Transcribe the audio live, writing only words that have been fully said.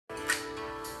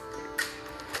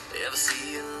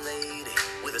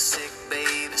sick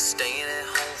baby staying at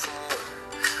home from work,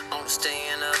 on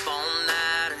staying up all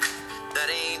nighter. That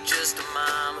ain't just a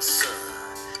mama's son,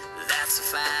 that's a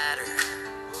fighter.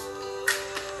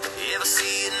 You ever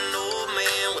see an old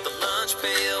man with a lunch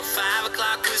pail, 5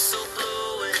 o'clock whistle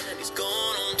blowing, and he's going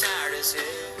home tired as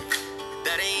hell?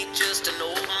 That ain't just an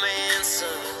old man's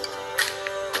son,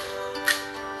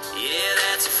 yeah,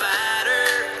 that's a fighter.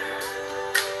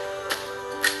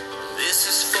 This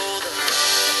is for the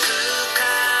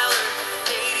blue-collar,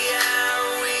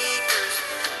 80-hour weekers,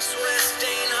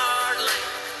 sweat-stained heartland,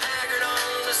 haggard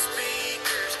on the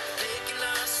speakers, picking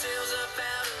ourselves up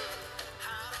out of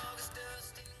hot August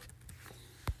dust.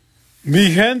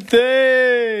 Mi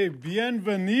gente,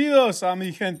 bienvenidos a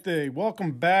mi gente.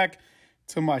 Welcome back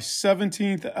to my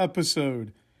 17th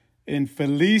episode. And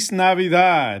Feliz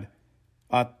Navidad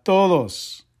a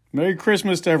todos. Merry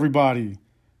Christmas to everybody.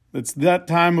 It's that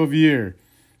time of year.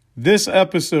 This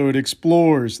episode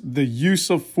explores the use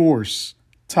of force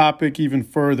topic even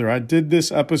further. I did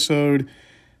this episode,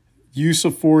 use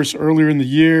of force, earlier in the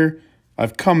year.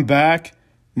 I've come back.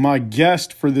 My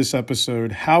guest for this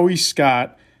episode,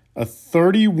 S.W.A.T, a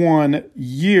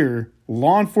 31-year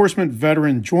law enforcement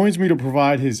veteran, joins me to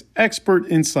provide his expert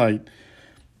insight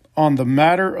on the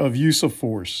matter of use of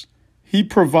force. He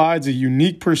provides a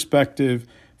unique perspective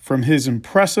from his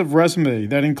impressive resume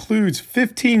that includes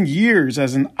 15 years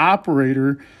as an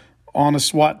operator on a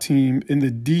SWAT team in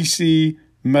the D.C.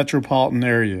 metropolitan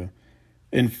area,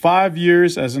 and 5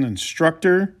 years as an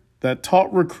instructor that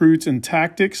taught recruits in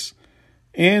tactics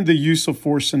and the use of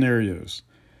force scenarios.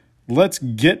 Let's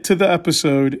get to the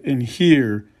episode and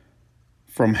hear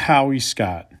from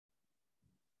S.W.A.T.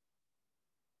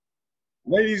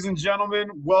 Ladies and gentlemen,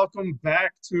 welcome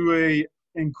back to a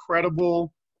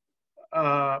incredible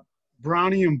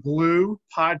Brownie and Blue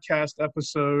podcast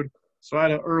episode. So I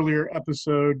had an earlier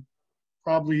episode,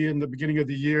 probably in the beginning of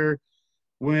the year,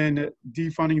 when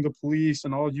defunding the police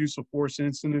and all use of force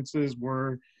incidences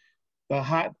were the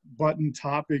hot button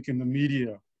topic in the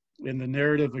media, in the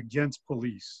narrative against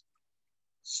police.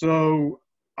 So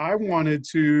I wanted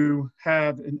to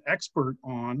have an expert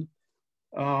on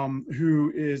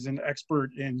who is an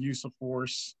expert in use of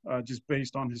force, just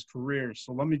based on his career.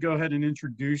 So let me go ahead and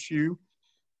introduce you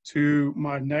to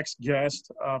my next guest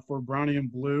for Brownie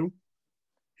and Blue.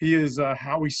 He is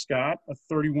S.W.A.T, a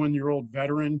 31-year-old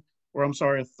veteran, a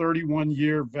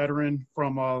 31-year veteran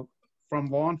from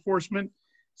law enforcement,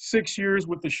 6 years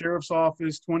with the sheriff's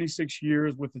office, 26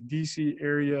 years with the DC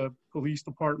area police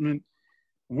department,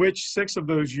 which 6 of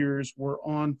those years were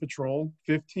on patrol,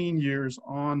 15 years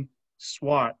on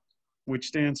S.W.A.T, which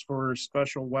stands for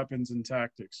Special Weapons and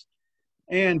Tactics,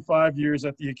 and 5 years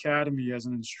at the academy as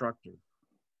an instructor.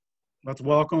 Let's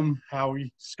welcome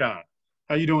S.W.A.T.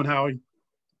 How you doing, Howie?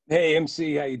 Hey,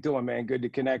 MC, how you doing, man? Good to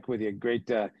connect with you. Great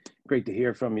to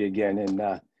hear from you again,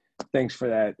 and thanks for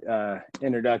that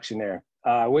introduction there.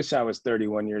 I wish I was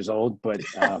 31 years old, but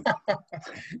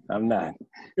I'm not.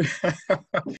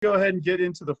 Go ahead and get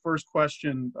into the first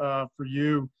question for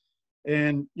you.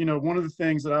 And, one of the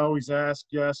things that I always ask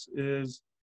guests is,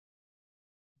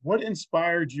 what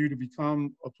inspired you to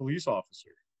become a police officer?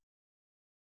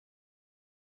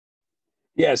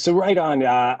 Yeah, so right on.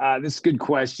 This is a good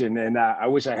question. And I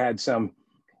wish I had some,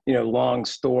 long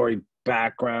story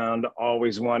background,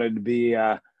 always wanted to be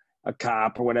a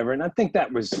cop or whatever. And I think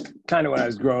that was kind of when I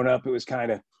was growing up. It was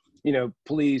kind of,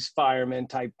 police, fireman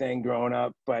type thing growing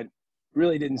up, but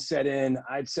really didn't set in.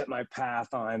 I'd set my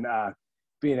path on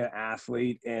being an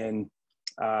athlete, and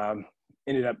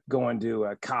ended up going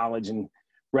to college and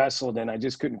wrestled. And I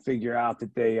just couldn't figure out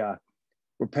that they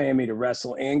were paying me to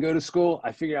wrestle and go to school.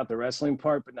 I figured out the wrestling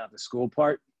part, but not the school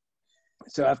part.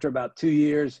 So after about 2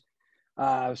 years,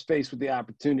 I was faced with the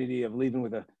opportunity of leaving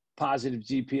with a positive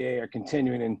GPA or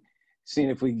continuing and seeing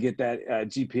if we could get that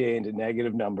GPA into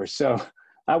negative numbers. So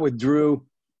I withdrew,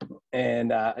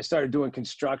 and I started doing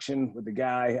construction with the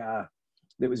guy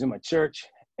that was in my church.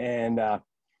 And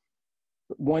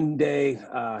one day,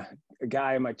 a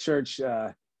guy in my church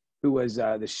who was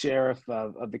the sheriff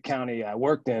of the county I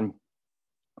worked in,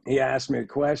 he asked me a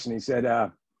question. He said,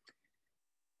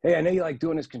 hey, I know you like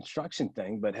doing this construction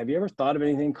thing, but have you ever thought of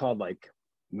anything called like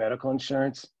medical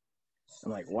insurance?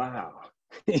 I'm like, wow.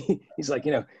 He's like,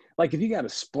 like if you got a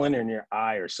splinter in your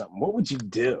eye or something, what would you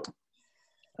do?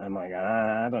 I'm like,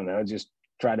 I don't know, just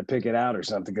try to pick it out or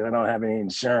something, because I don't have any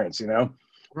insurance,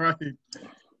 Right.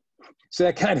 So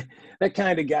that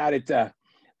kind of got it,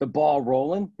 the ball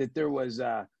rolling, that there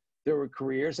were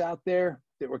careers out there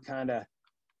that were kind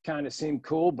of seemed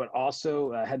cool, but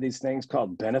also had these things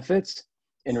called benefits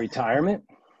in retirement.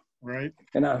 Right.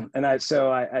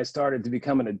 So I started to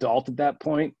become an adult at that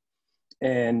point,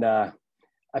 and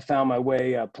I found my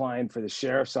way applying for the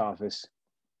sheriff's office,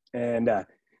 and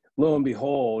lo and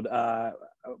behold,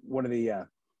 one of the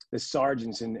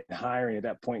sergeants in hiring at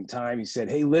that point in time, he said,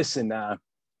 "Hey, listen, how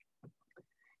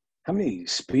many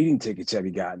speeding tickets have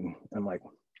you gotten?" I'm like,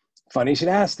 "Funny you should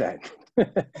ask that,"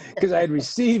 because I had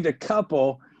received a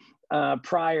couple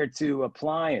prior to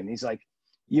applying. He's like,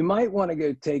 "You might want to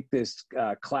go take this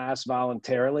class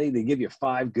voluntarily. They give you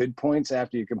 5 good points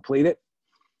after you complete it."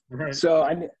 Right. So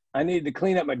I needed to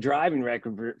clean up my driving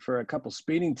record for a couple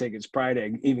speeding tickets prior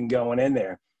to even going in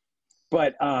there.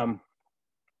 But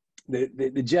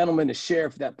the gentleman, the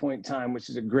sheriff at that point in time, which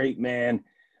is a great man,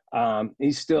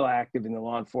 he's still active in the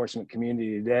law enforcement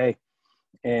community today,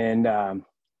 and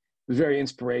was very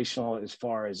inspirational as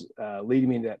far as leading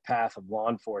me into that path of law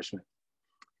enforcement.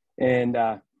 And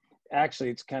actually,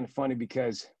 it's kind of funny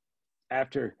because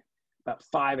after about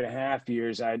 5.5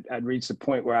 years, I'd reached the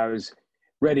point where I was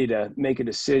ready to make a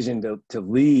decision to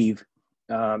leave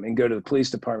and go to the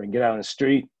police department, get out on the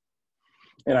street.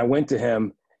 And I went to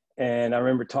him, and I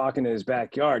remember talking in his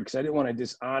backyard because I didn't want to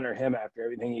dishonor him after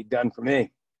everything he'd done for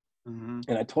me. Mm-hmm.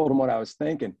 And I told him what I was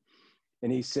thinking.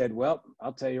 And he said, "Well,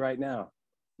 I'll tell you right now,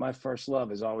 my first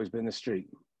love has always been the street."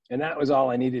 And that was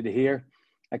all I needed to hear.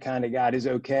 I kind of got his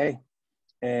okay.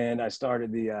 And I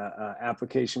started the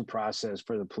application process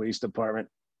for the police department.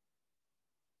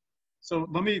 So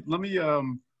let me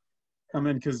come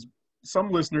in, because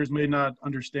some listeners may not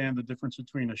understand the difference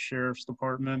between a sheriff's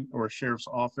department or a sheriff's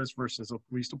office versus a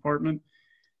police department.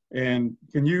 And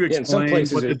can you Yeah, in some explain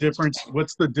places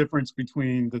what's the difference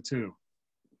between the two?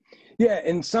 Yeah,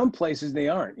 in some places they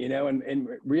aren't, and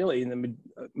really in the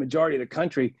majority of the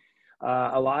country,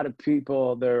 a lot of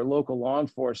people, their local law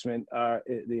enforcement,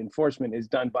 the enforcement is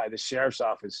done by the sheriff's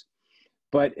office.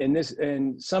 But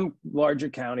in some larger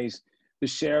counties, the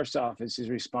sheriff's office is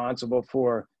responsible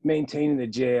for maintaining the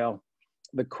jail,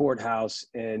 the courthouse,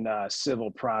 and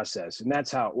civil process. And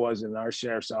that's how it was in our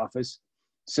sheriff's office.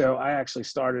 So I actually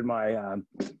started my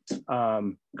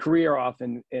career off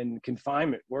in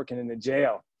confinement, working in the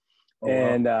jail. Oh, wow.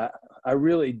 And I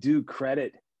really do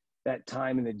credit that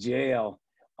time in the jail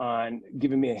on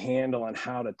giving me a handle on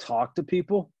how to talk to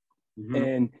people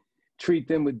and treat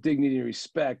them with dignity and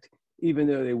respect, even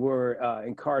though they were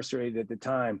incarcerated at the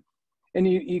time. And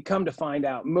you come to find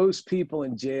out most people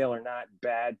in jail are not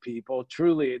bad people.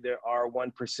 Truly, there are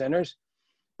 1%ers,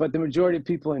 but the majority of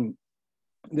people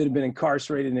that have been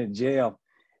incarcerated in jail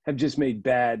have just made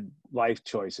bad life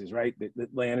choices, right?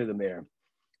 That landed them there.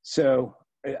 So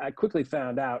I quickly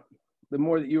found out the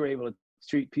more that you were able to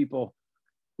treat people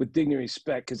with dignity and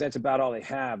respect, because that's about all they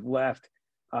have left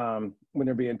when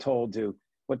they're being told to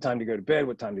what time to go to bed,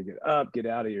 what time to get up, get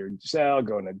out of your cell,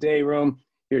 go in a day room,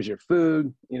 here's your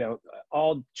food,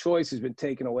 all choice has been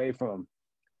taken away from them.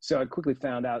 So I quickly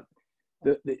found out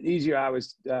the easier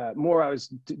more I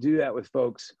was to do that with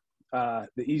folks,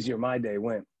 the easier my day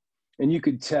went. And you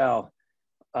could tell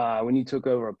when you took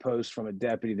over a post from a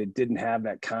deputy that didn't have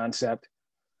that concept.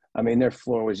 I mean, their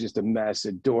floor was just a mess.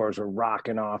 The doors were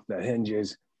rocking off the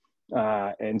hinges.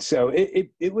 And so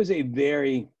it was a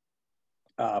very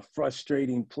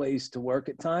frustrating place to work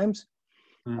at times.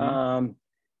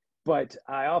 But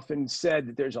I often said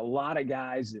that there's a lot of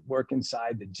guys that work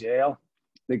inside the jail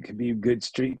that could be good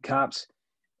street cops,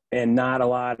 and not a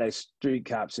lot of street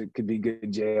cops that could be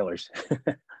good jailers.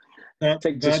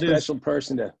 Takes a special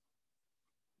person to.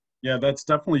 Yeah, that's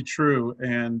definitely true.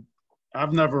 And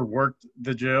I've never worked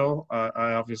the jail.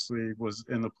 I obviously was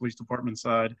in the police department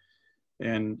side,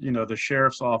 and the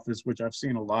sheriff's office, which I've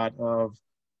seen a lot of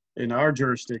in our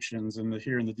jurisdictions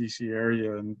here in the DC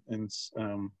area and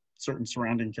certain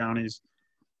surrounding counties.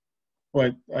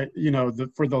 But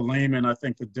for the layman, I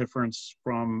think the difference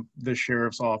from the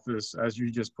sheriff's office, as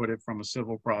you just put it, from a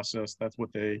civil process, that's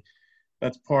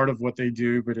part of what they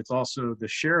do. But it's also, the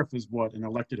sheriff is an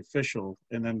elected official,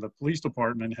 and then the police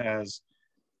department has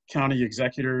county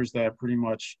executors that pretty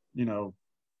much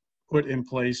put in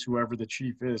place whoever the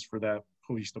chief is for that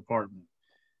police department.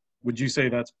 Would you say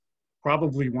that's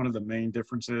probably one of the main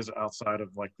differences outside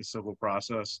of like the civil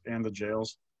process and the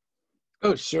jails?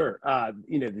 Oh, sure.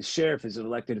 The sheriff is an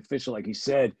elected official, like you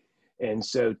said. And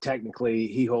so technically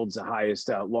he holds the highest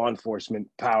law enforcement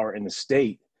power in the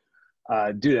state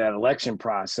due to that election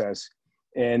process.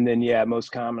 And then,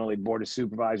 most commonly Board of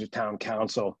Supervisors, Town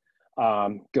Council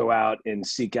go out and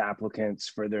seek applicants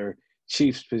for their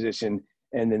chief's position,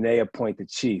 and then they appoint the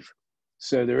chief.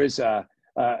 So there is there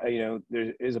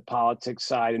is a politics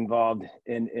side involved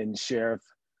in sheriff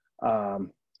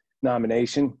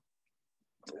nomination.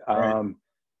 Right.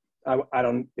 I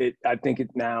don't, I think it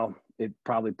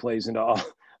probably plays into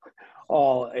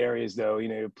all areas though,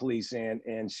 police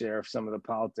and sheriff, some of the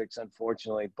politics,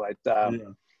 unfortunately, but,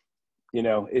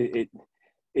 Yeah.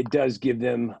 It does give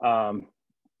them,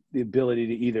 the ability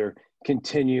to either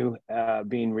continue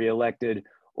being reelected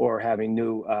or having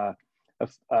new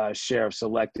sheriffs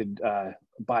elected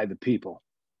by the people.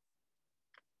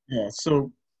 Yeah.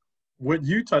 So what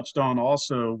you touched on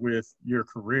also with your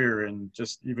career and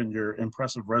just even your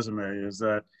impressive resume is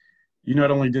that you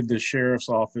not only did the sheriff's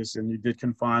office and you did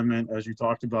confinement, as you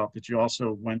talked about, but you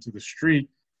also went to the street.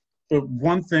 But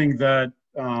one thing that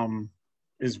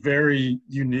is very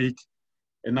unique,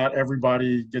 and not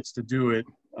everybody gets to do it,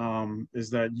 is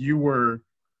that you were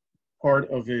part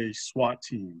of a SWAT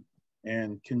team.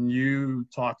 And can you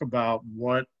talk about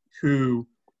who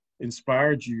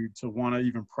inspired you to want to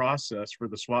even process for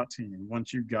the SWAT team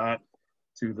once you got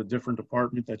to the different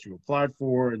department that you applied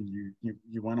for and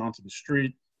you went onto the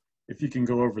street? If you can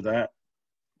go over that.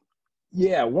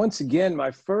 Yeah, once again,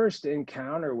 my first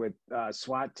encounter with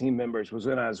SWAT team members was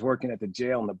when I was working at the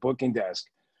jail on the booking desk.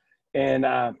 And,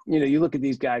 you look at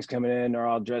these guys coming in, they're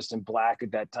all dressed in black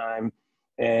at that time.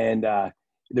 And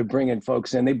they're bringing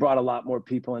folks in. They brought a lot more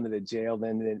people into the jail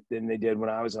than they did when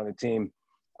I was on the team.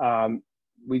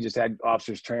 We just had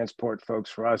officers transport folks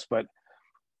for us. But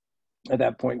at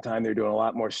that point in time, they're doing a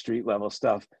lot more street level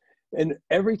stuff. And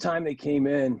every time they came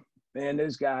in, man,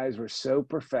 those guys were so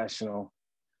professional.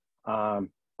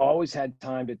 Always had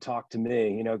time to talk to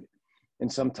me,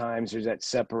 and sometimes there's that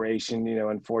separation,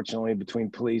 unfortunately, between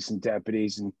police and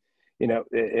deputies, and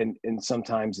and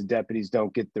sometimes the deputies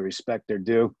don't get the respect they're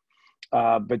due.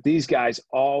 But these guys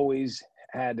always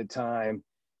had the time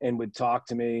and would talk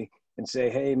to me and say,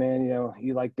 "Hey, man,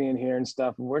 you like being here and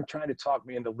stuff." And weren't trying to talk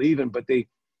me into leaving, but they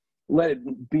let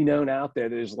it be known out there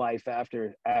there's life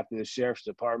after the sheriff's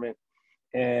department.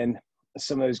 And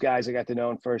some of those guys I got to know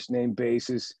on first name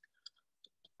basis.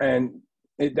 And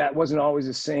that wasn't always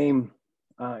the same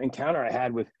encounter I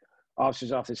had with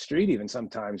officers off the street, even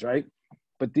sometimes, right?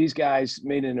 But these guys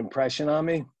made an impression on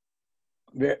me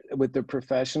with their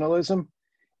professionalism.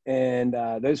 And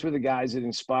those were the guys that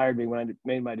inspired me when I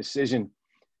made my decision.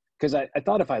 Because I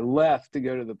thought if I left to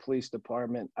go to the police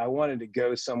department, I wanted to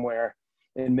go somewhere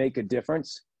and make a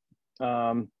difference.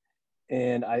 And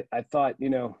I thought,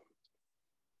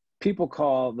 people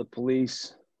call the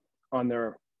police on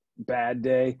their bad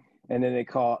day, and then they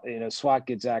call, SWAT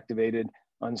gets activated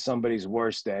on somebody's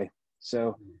worst day.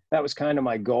 So that was kind of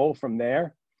my goal from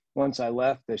there. Once I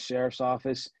left the sheriff's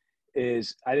office,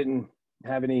 is I didn't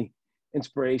have any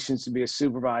inspirations to be a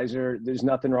supervisor. There's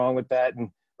nothing wrong with that. And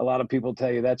a lot of people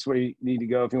tell you that's where you need to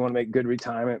go if you want to make good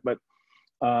retirement. But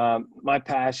my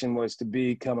passion was to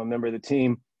become a member of the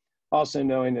team, also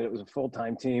knowing that it was a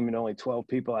full-time team and only 12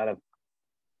 people out of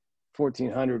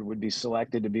 1,400 would be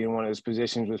selected to be in one of those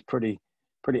positions was pretty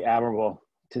admirable,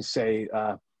 to say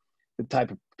the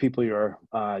type of people you're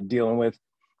dealing with.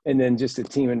 And then just the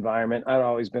team environment. I've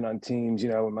always been on teams,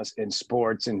 in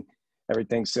sports and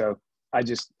everything. So I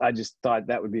just thought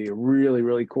that would be a really,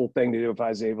 really cool thing to do if I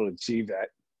was able to achieve that.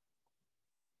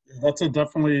 That's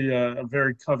definitely a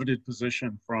very coveted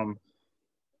position from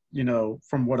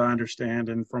what I understand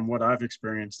and from what I've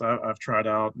experienced. I've tried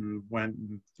out and went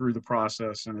through the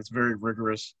process, and it's very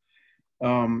rigorous.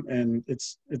 And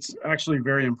it's actually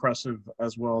very impressive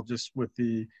as well, just with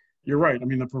you're right. I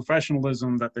mean, the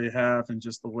professionalism that they have and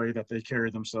just the way that they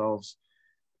carry themselves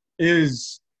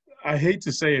is, I hate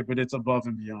to say it, but it's above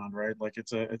and beyond, right? Like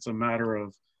it's a matter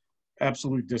of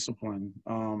absolute discipline.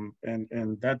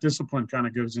 And that discipline kind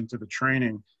of goes into the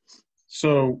training.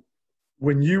 So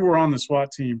when you were on the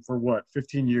SWAT team for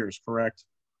 15 years, correct?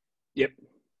 Yep.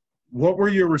 What were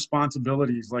your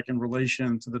responsibilities like in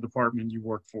relation to the department you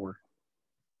worked for?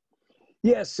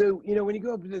 Yeah. So, when you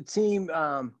go up to the team,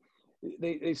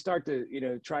 they start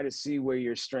to, try to see where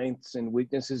your strengths and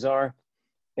weaknesses are.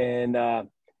 And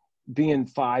being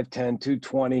 5'10",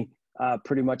 220,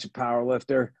 pretty much a power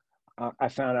lifter, I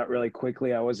found out really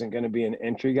quickly I wasn't going to be an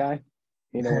entry guy,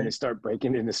 when they start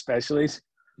breaking into specialties.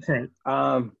 Right.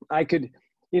 I could,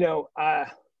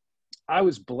 I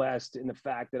was blessed in the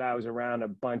fact that I was around a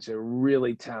bunch of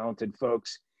really talented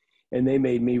folks, and they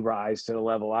made me rise to the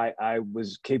level I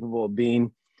was capable of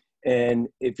being. And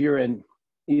if you're in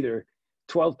either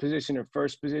 12th position or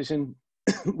first position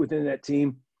within that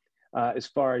team, as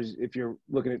far as if you're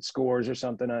looking at scores or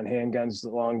something on handguns, the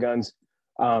long guns,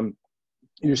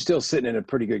 you're still sitting in a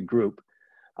pretty good group.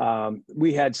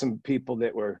 We had some people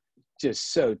that were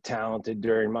just so talented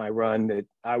during my run that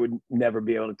I would never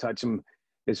be able to touch them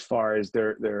as far as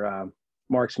their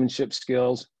marksmanship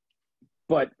skills.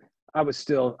 But I was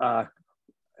still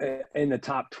in the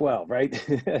top 12, right?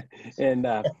 And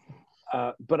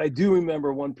but I do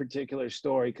remember one particular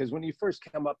story, because when you first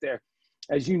come up there,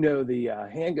 as you know, the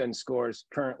handgun scores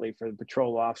currently for the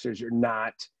patrol officers are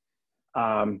not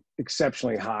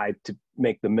exceptionally high to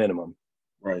make the minimum.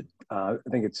 Right. I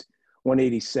think it's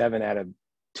 187 out of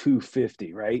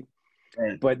 250, right?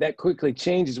 Right. But that quickly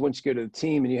changes once you go to the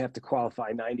team and you have to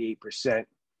qualify 98%,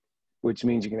 which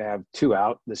means you can have 2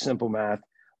 out, the simple math,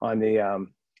 on the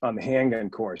handgun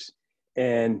course.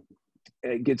 And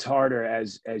it gets harder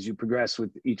as you progress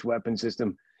with each weapon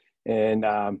system. And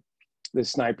the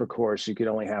sniper course, you could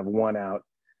only have 1 out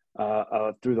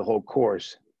through the whole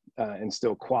course and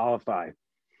still qualify.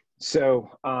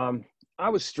 So I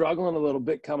was struggling a little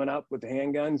bit coming up with the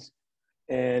handguns.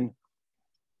 And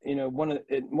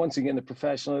once again, the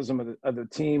professionalism of the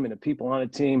team and the people on the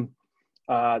team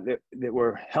that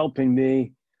were helping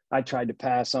me, I tried to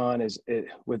pass on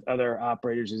with other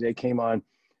operators as they came on.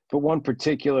 But one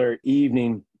particular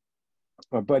evening,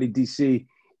 my buddy DC,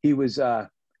 he was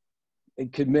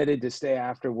committed to stay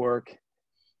after work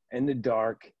in the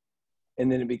dark,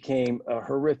 and then it became a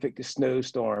horrific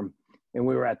snowstorm, and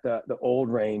we were at the old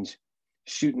range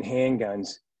shooting handguns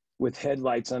with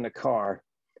headlights on the car.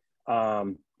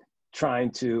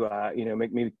 Trying to,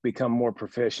 make me become more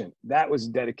proficient. That was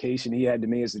a dedication he had to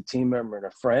me as a team member and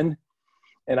a friend.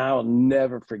 And I will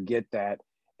never forget that.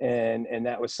 And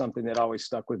that was something that always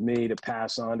stuck with me to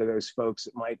pass on to those folks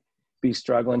that might be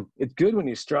struggling. It's good when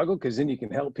you struggle, because then you can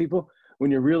help people.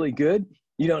 When you're really good,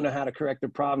 you don't know how to correct the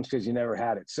problems because you never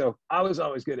had it. So I was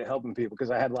always good at helping people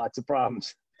because I had lots of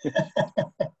problems.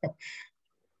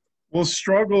 Well,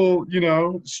 struggle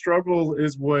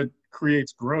is what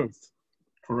creates growth.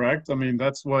 Correct. I mean,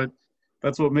 that's what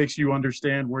makes you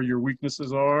understand where your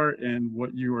weaknesses are and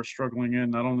what you are struggling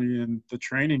in, not only in the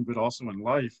training, but also in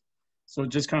life. So it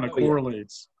just kind of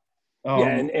correlates. Yeah.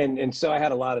 And so I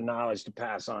had a lot of knowledge to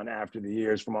pass on after the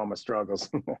years from all my struggles.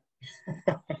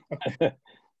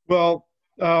 Well,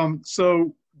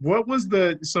 so here's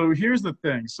the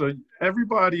thing. So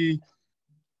everybody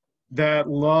that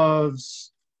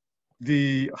loves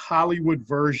the Hollywood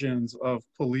versions of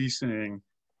policing,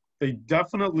 they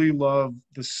definitely love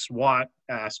the SWAT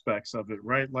aspects of it,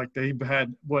 right? Like they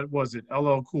had, what was it,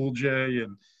 LL Cool J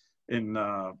and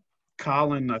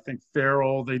Colin, I think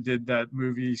Farrell, they did that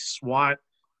movie SWAT,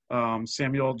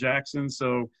 Samuel L. Jackson.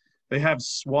 So they have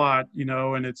SWAT,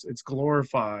 and it's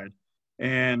glorified.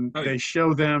 And they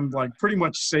show them like pretty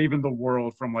much saving the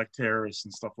world from like terrorists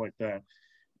and stuff like that.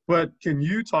 But can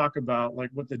you talk about like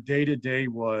what the day-to-day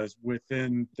was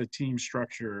within the team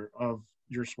structure of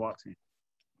your SWAT team?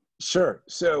 Sure.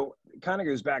 So it kind of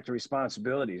goes back to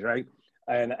responsibilities, right?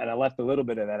 And I left a little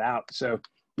bit of that out. So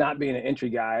not being an entry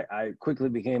guy, I quickly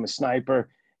became a sniper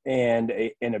and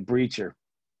a breacher.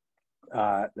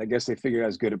 I guess they figured I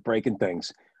was good at breaking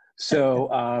things.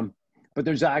 So, but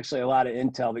there's actually a lot of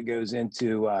intel that goes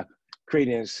into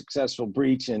creating a successful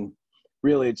breach. And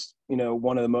really it's,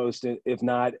 one of the most, if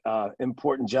not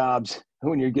important jobs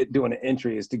when you're doing an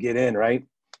entry is to get in, right?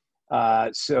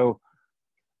 So,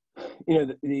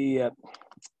 to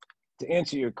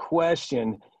answer your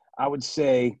question, I would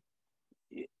say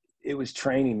it was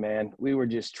training, man. We were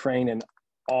just training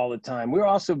all the time. We were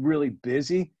also really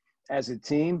busy as a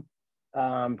team.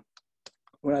 When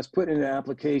I was putting in an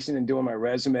application and doing my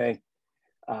resume,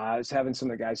 I was having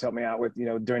some of the guys help me out with,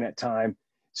 during that time.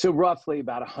 So roughly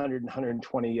about 100,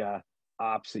 120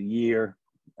 ops a year,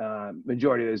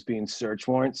 majority of those being search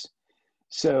warrants.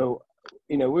 So,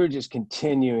 we were just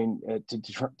continuing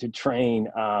to train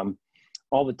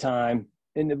all the time.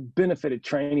 And the benefit of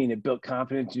training, it built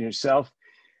confidence in yourself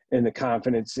and the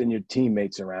confidence in your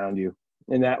teammates around you.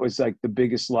 And that was like the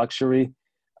biggest luxury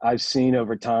I've seen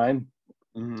over time.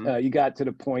 Mm-hmm. You got to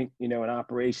the point, in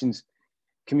operations,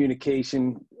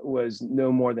 communication was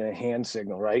no more than a hand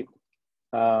signal, right?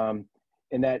 And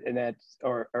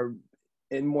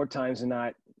more times than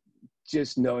not,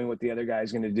 just knowing what the other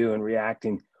guy's going to do and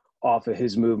reacting off of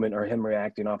his movement or him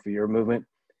reacting off of your movement,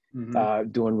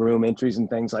 doing room entries and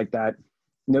things like that.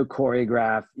 No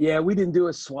choreograph. Yeah, we didn't do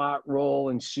a SWAT roll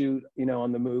and shoot,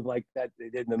 on the move like that they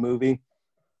did in the movie.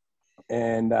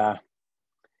 And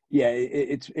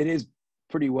it is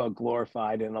pretty well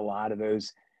glorified in a lot of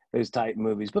those type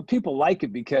movies. But people like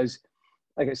it because,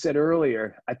 like I said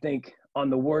earlier, I think on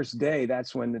the worst day,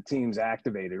 that's when the team's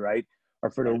activated, right?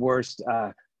 Or for the worst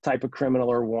type of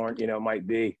criminal or warrant, it might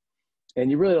be. And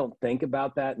you really don't think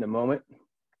about that in the moment.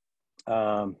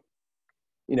 I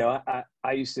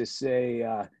used to say,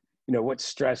 what's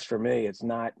stress for me? It's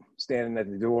not standing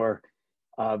at the door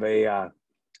of a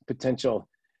potential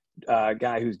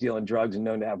guy who's dealing drugs and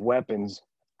known to have weapons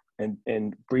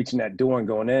and breaching that door and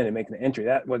going in and making the entry.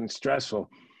 That wasn't stressful.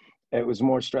 It was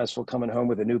more stressful coming home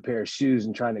with a new pair of shoes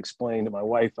and trying to explain to my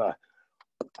wife,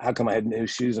 how come I had new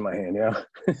shoes in my hand, you know?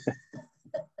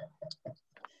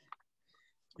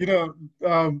 You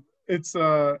know,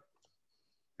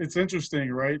 it's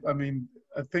interesting, right? I mean,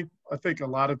 I think a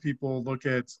lot of people look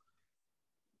at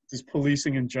just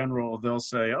policing in general. They'll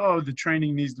say, "Oh, the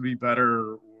training needs to be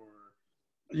better,"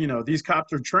 or these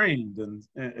cops are trained,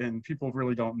 and people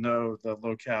really don't know the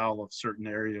locale of certain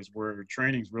areas where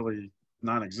training is really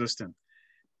non-existent.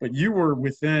 But you were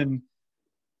within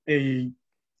a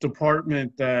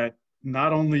department that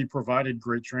not only provided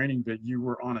great training, but you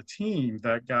were on a team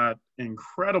that got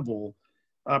incredible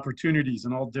opportunities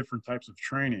in all different types of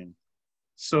training.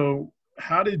 So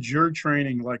how did your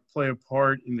training like play a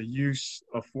part in the use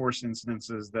of force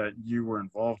incidences that you were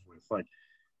involved with? Like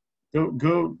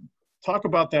go talk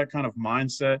about that kind of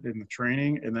mindset in the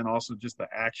training, and then also just the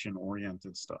action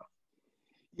oriented stuff.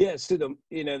 Yeah, so the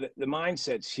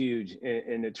mindset's huge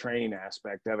in the training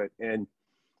aspect of it. And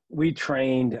we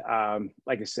trained,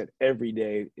 like I said, every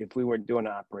day. If we weren't doing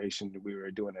an operation, we were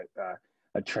doing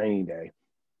a training day.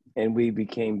 And we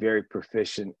became very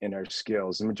proficient in our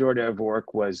skills. The majority of our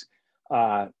work was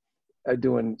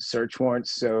doing search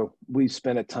warrants. So we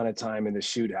spent a ton of time in the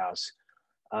shoot house.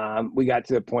 We got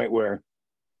to the point where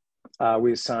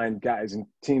we assigned guys in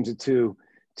teams of two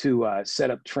to set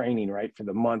up training, right, for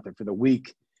the month or for the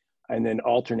week, and then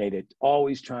alternate it,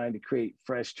 always trying to create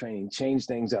fresh training, change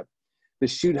things up. The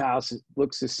shoot house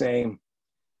looks the same,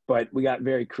 but we got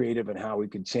very creative in how we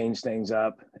could change things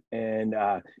up and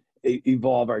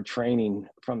evolve our training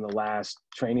from the last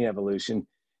training evolution,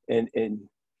 and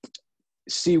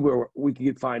see where we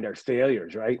could find our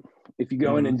failures, right? If you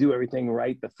go in and do everything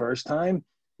right the first time,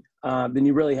 then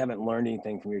you really haven't learned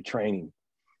anything from your training.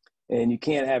 And you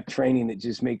can't have training that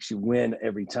just makes you win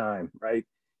every time, right?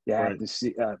 You have to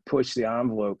see, push the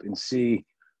envelope and see,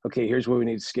 okay, here's where we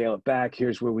need to scale it back.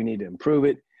 Here's where we need to improve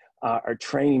it. Our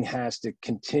training has to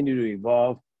continue to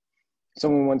evolve.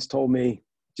 Someone once told me,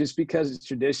 just because it's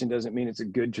tradition doesn't mean it's a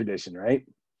good tradition, right?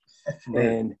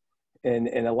 And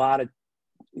a lot of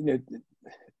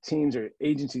teams or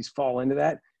agencies fall into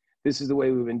that. This is the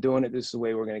way we've been doing it. This is the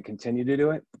way we're going to continue to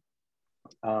do it.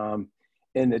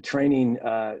 And the training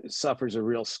suffers a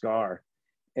real scar.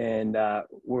 And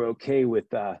we're okay with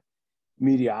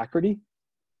mediocrity.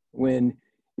 When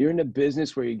you're in a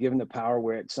business where you're given the power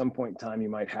where at some point in time you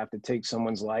might have to take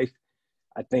someone's life,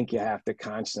 I think you have to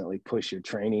constantly push your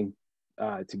training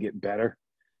to get better.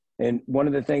 And one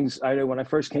of the things I know when I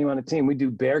first came on the team, we do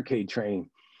barricade training,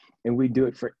 and we do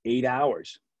it for 8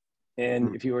 hours.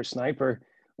 And if you were a sniper,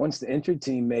 once the entry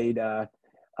team made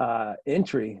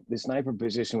entry, the sniper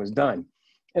position was done.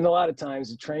 And a lot of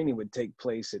times the training would take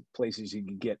place at places you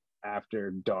could get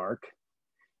after dark.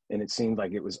 And it seemed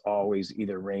like it was always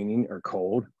either raining or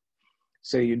cold.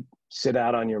 So you'd sit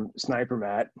out on your sniper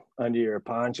mat under your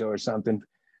poncho or something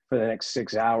for the next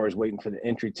 6 hours, waiting for the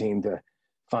entry team to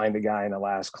find the guy in the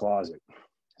last closet.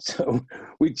 So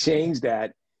we changed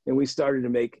that, and we started to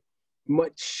make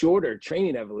much shorter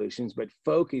training evolutions, but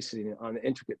focusing on the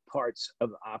intricate parts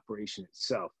of the operation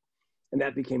itself. And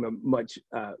that became a much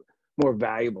more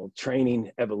valuable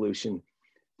training evolution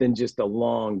than just the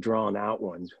long drawn out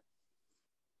ones.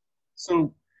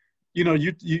 So,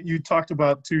 you talked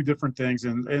about two different things,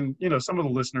 and some of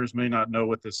the listeners may not know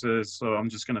what this is. So I'm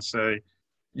just going to say,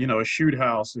 a shoot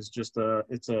house is just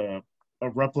it's a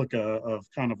replica of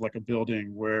kind of like a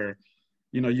building where,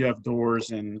 you have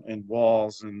doors and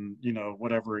walls and,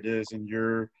 whatever it is. And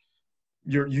you're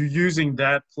using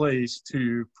that place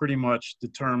to pretty much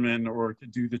determine or to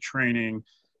do the training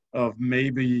of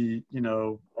maybe,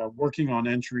 working on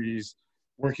entries,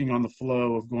 working on the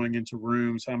flow of going into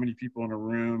rooms, how many people in a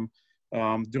room,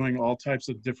 doing all types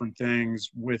of different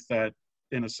things with that,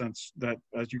 in a sense, that,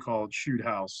 as you call it, shoot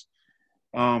house.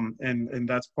 And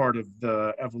that's part of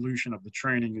the evolution of the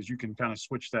training, is you can kind of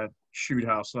switch that shoot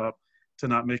house up to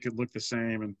not make it look the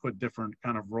same and put different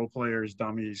kind of role players,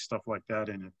 dummies, stuff like that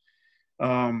in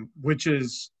it, which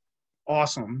is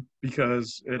awesome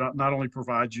because it not only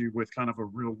provides you with kind of a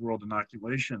real world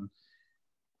inoculation,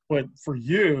 but for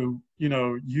you,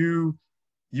 you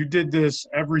did this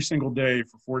every single day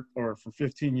for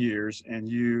 15 years,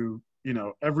 and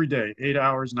every day, 8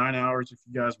 hours, 9 hours, if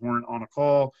you guys weren't on a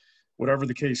call, whatever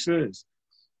the case is.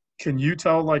 Can you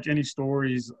tell like any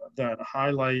stories that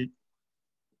highlight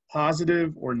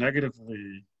positive or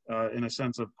negatively, in a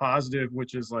sense of positive,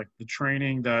 which is like the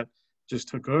training that just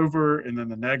took over, and then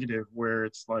the negative where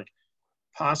it's like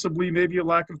possibly maybe a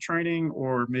lack of training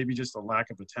or maybe just a lack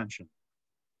of attention?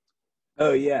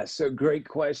 Oh yeah, so great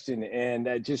question, and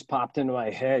that just popped into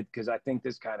my head because I think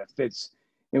this kind of fits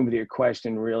in with your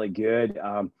question really good.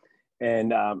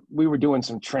 And we were doing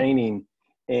some training,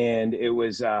 and it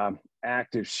was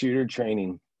active shooter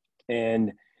training,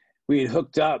 and we had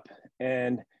hooked up,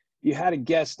 and you had a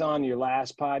guest on your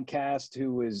last podcast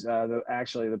who was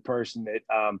actually the person that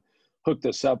hooked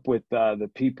us up with the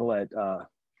people at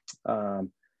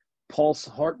um, Pulse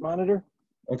Heart Monitor.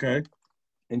 Okay.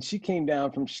 And she came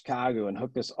down from Chicago and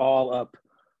hooked us all up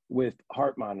with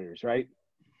heart monitors, right?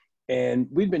 And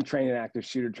we'd been training active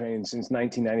shooter training since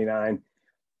 1999.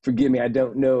 Forgive me, I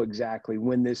don't know exactly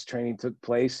when this training took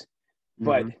place,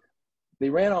 but they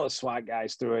ran all the SWAT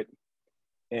guys through it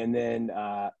and then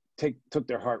took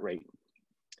their heart rate.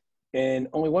 And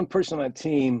only one person on the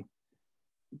team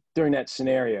during that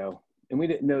scenario, and we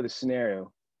didn't know the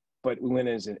scenario, but we went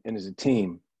as a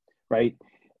team, right?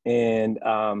 And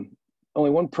only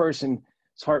one person's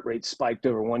heart rate spiked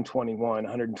over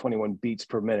 121 beats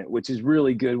per minute, which is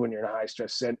really good when you're in a high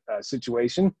stress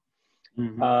situation.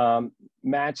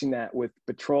 Matching that with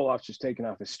patrol officers taken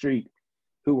off the street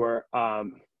who were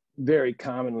very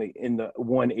commonly in the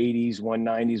 180s,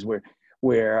 190s,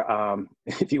 where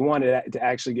if you wanted to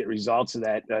actually get results of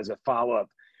that as a follow-up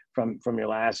from your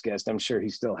last guest, I'm sure he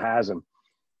still has them.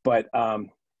 But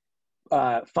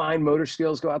fine motor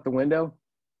skills go out the window,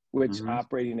 which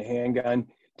operating a handgun,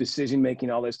 decision-making,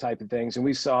 all those type of things. And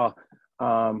we saw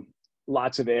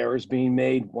lots of errors being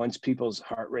made once people's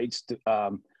heart rates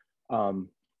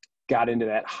got into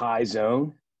that high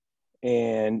zone,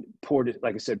 and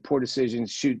like I said, poor decisions,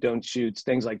 shoot, don't shoots,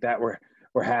 things like that were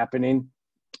happening.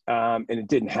 And it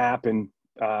didn't happen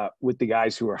with the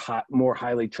guys who were more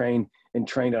highly trained and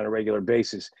trained on a regular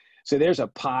basis. So there's a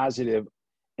positive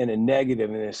and a negative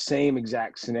in the same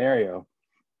exact scenario,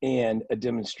 and a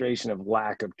demonstration of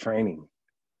lack of training.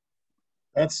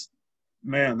 That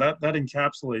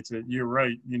encapsulates it. You're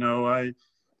right. You know, I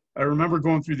remember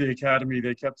going through the academy,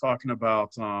 they kept talking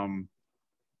about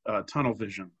tunnel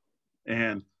vision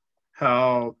and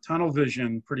how tunnel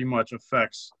vision pretty much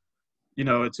affects, you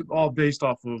know, it's all based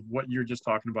off of what you're just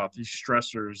talking about, these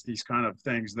stressors, these kind of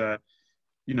things that,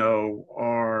 you know,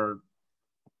 are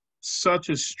such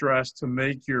a stress to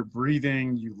make your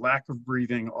breathing, you lack of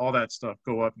breathing, all that stuff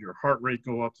go up, your heart rate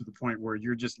go up to the point where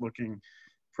you're just looking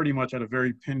pretty much at a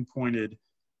very pinpointed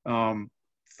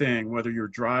thing, whether you're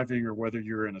driving or whether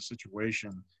you're in a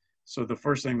situation. So the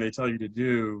first thing they tell you to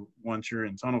do once you're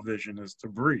in tunnel vision is to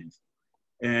breathe.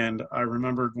 And I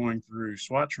remember going through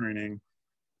SWAT training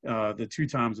the 2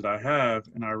 times that I have,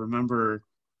 and I remember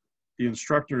the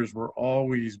instructors were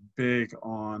always big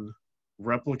on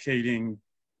replicating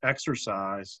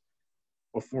exercise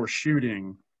before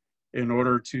shooting in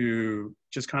order to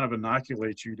just kind of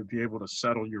inoculate you to be able to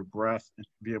settle your breath and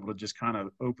be able to just kind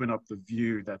of open up the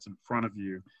view that's in front of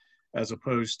you, as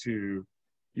opposed to,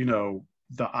 you know,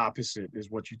 the opposite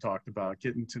is what you talked about,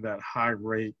 getting to that high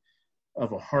rate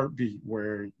of a heartbeat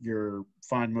where your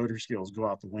fine motor skills go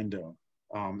out the window.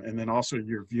 And then also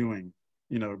your viewing,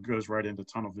 you know, goes right into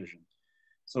tunnel vision.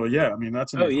 So yeah, I mean,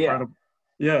 that's an incredible,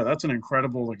 yeah, that's an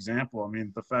incredible example. I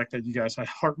mean, the fact that you guys had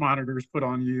heart monitors put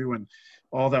on you and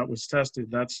all that was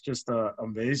tested, that's just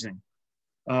amazing.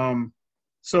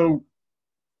 So,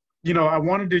 you know, I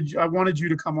wanted you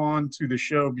to come on to the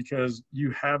show because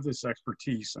you have this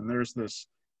expertise, and there's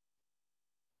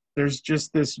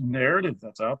just this narrative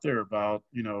that's out there about,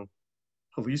 you know,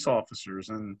 police officers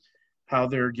and how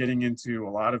they're getting into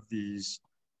a lot of these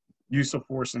use of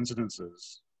force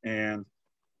incidences. And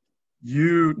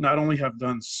you not only have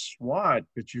done SWAT,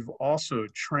 but you've also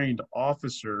trained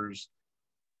officers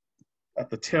at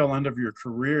the tail end of your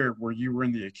career where you were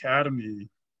in the academy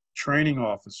training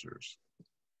officers.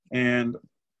 And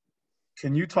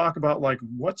can you talk about like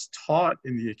what's taught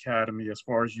in the academy as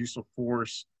far as use of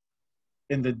force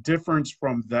and the difference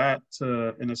from that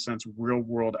to, in a sense, real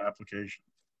world application?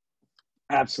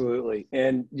 Absolutely.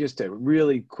 And just to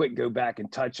really quick go back and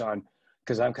touch on,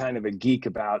 because I'm kind of a geek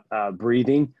about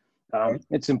breathing.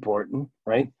 It's important,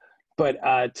 right? But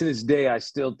to this day, I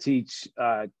still teach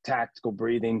tactical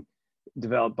breathing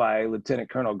developed by Lieutenant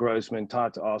Colonel Grossman,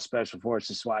 taught to all Special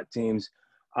Forces SWAT teams.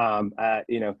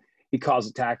 You know, he calls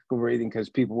it tactical breathing because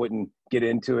people wouldn't get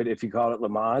into it if you called it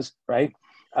Lamaze, right?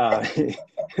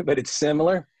 But it's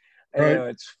similar. Right. You know,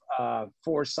 it's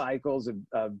 4 cycles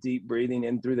of deep breathing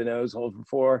in through the nose, hold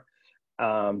for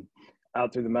 4,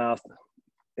 out through the mouth,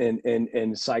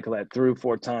 and cycle that through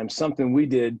 4 times. Something we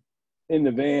did in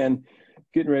the van,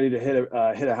 getting ready to hit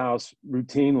a house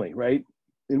routinely, right?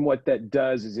 And what that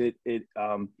does is it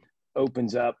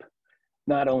opens up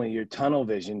not only your tunnel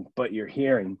vision but your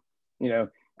hearing. You know,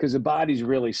 because the body's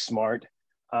really smart.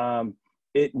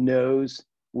 It knows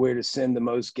where to send the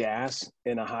most gas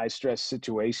in a high stress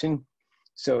situation.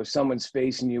 So if someone's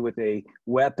facing you with a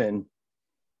weapon,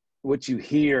 what you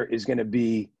hear is going to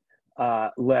be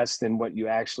less than what you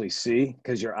actually see,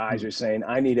 because your eyes are saying,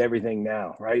 I need everything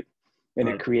now, right? And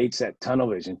Right. it creates that tunnel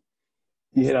vision.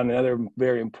 You hit on another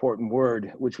very important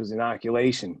word, which was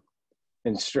inoculation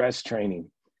and stress training.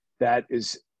 That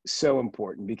is so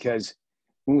important, because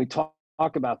when we talk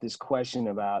about this question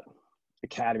about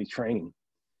academy training,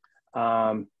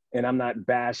 and I'm not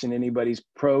bashing anybody's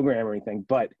program or anything,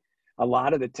 but a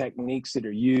lot of the techniques that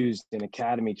are used in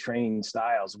academy training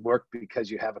styles work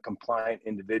because you have a compliant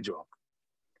individual.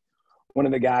 One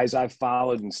of the guys I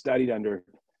followed and studied under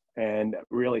and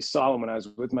really saw him when I was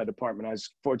with my department, I was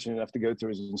fortunate enough to go through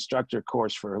his instructor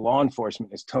course for law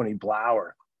enforcement, is Tony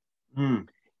Blauer.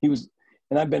 He was,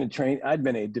 and I'd been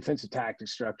a defensive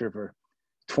tactics instructor for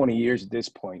 20 years at this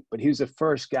point, but he was the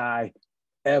first guy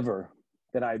ever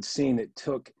that I'd seen that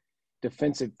took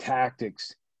defensive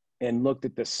tactics and looked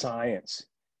at the science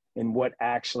and what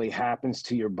actually happens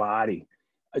to your body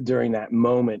during that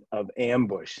moment of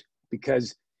ambush.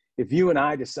 Because if you and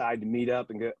I decide to meet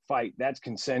up and go fight, that's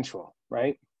consensual,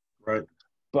 right? Right.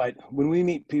 But when we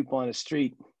meet people on the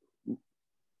street,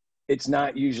 it's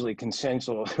not usually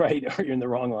consensual, right? Or you're in the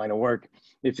wrong line of work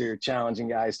if you're challenging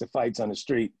guys to fights on the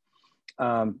street.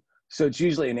 So it's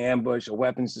usually an ambush, a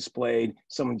weapon's displayed,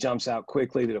 someone jumps out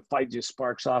quickly, that a fight just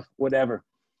sparks off, whatever.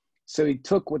 So he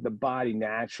took what the body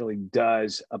naturally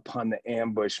does upon the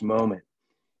ambush moment.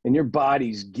 And your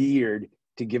body's geared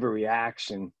to give a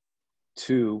reaction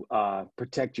to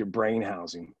protect your brain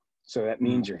housing. So that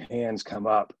means your hands come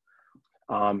up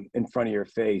in front of your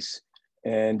face.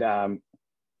 And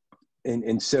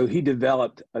so he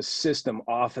developed a system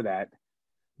off of that.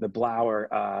 The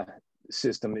Blauer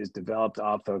system is developed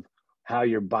off of how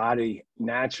your body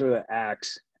naturally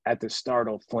acts at the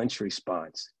startle flinch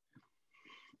response.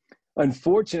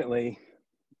 Unfortunately,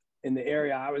 in the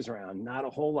area I was around, not a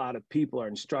whole lot of people or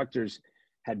instructors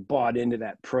had bought into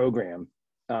that program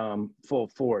full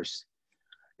force.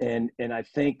 And I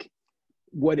think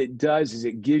what it does is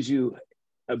it gives you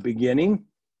a beginning.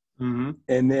 And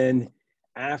then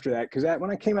after that, because when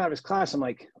I came out of his class, I'm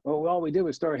like, well, all we did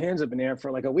was throw our hands up in the air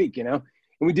for like a week, and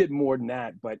we did more than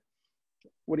that. But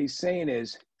what he's saying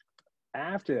is,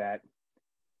 after that,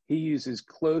 he uses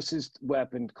closest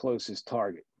weapon, closest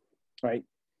target, right?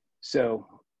 So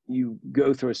you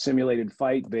go through a simulated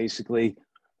fight, basically,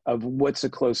 of what's the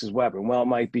closest weapon. Well, it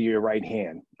might be your right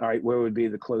hand. All right, where would be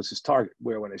the closest target?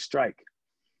 Where would I strike?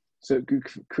 So it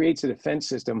creates a defense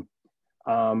system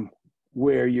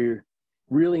where you're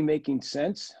really making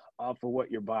sense off of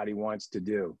what your body wants to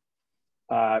do.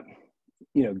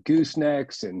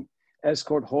 Goosenecks and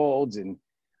escort holds. And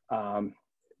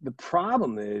the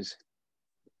problem is,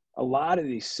 a lot of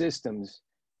these systems,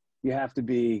 you have to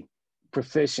be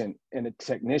proficient and a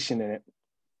technician in it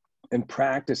and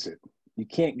practice it. You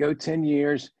can't go 10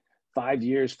 years, 5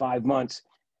 years, 5 months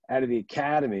out of the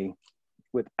academy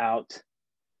without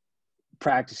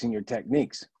practicing your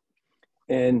techniques.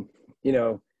 And,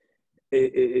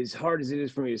 as hard as it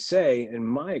is for me to say, in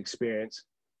my experience,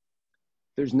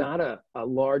 there's not a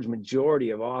large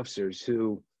majority of officers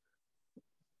who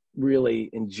really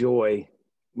enjoy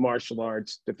martial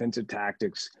arts, defensive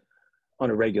tactics on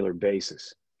a regular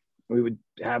basis. We would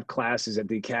have classes at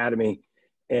the academy,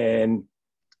 and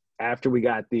after we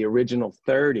got the original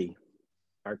 30,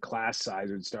 our class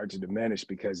size would start to diminish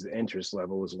because the interest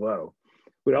level was low.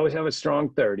 We'd always have a strong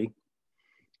 30,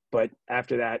 but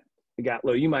after that, it got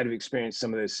low. You might have experienced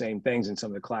some of those same things in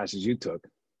some of the classes you took.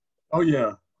 Oh,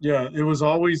 yeah. Yeah, it was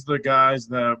always the guys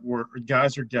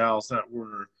or gals that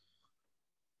were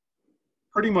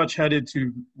pretty much headed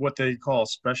to what they call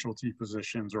specialty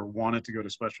positions or wanted to go to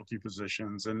specialty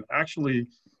positions. And actually,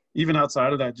 even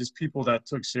outside of that, just people that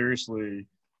took seriously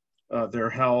their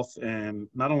health, and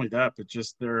not only that, but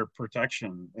just their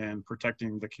protection and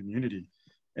protecting the community.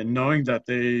 And knowing that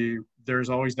there's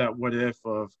always that what if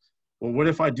of, well, what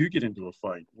if I do get into a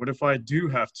fight? What if I do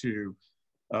have to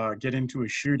get into a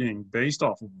shooting based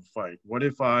off of a fight? What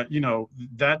if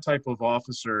that type of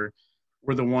officer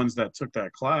were the ones that took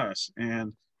that class?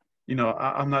 And,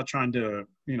 I'm not trying to,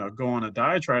 go on a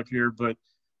diatribe here, but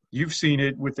you've seen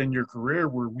it within your career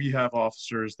where we have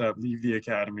officers that leave the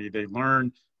academy, they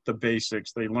learn the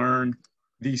basics, they learn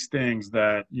these things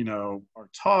that, are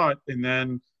taught. And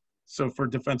then, so for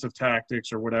defensive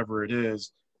tactics or whatever it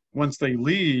is, once they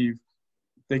leave,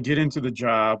 they get into the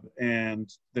job and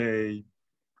they,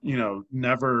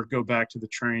 never go back to the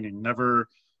training, never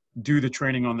do the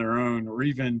training on their own, or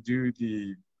even do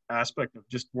the aspect of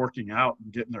just working out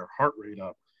and getting their heart rate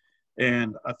up.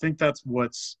 And I think that's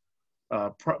what's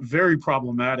very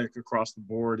problematic across the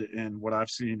board in what I've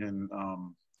seen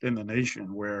in the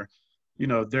nation, where, you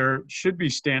know, there should be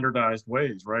standardized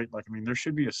ways, right? Like, I mean, there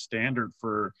should be a standard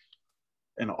for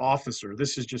an officer.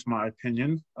 This is just my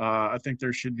opinion. I think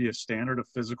there should be a standard, a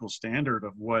physical standard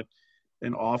of what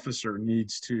an officer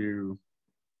needs to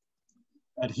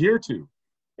adhere to.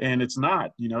 And it's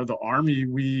not, you know, the Army,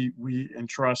 we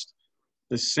entrust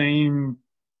the same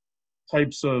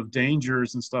types of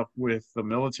dangers and stuff with the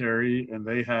military, and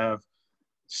they have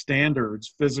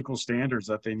standards, physical standards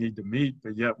that they need to meet.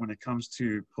 But yet when it comes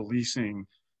to policing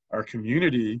our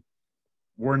community,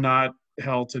 we're not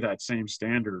held to that same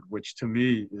standard, which to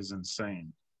me is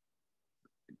insane.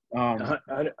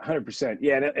 100%.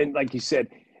 Yeah. And like you said,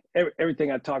 everything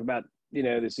I talk about, you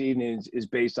know, this evening is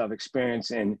based off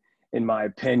experience and in my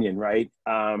opinion, right?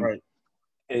 Right.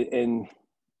 And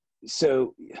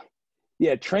so,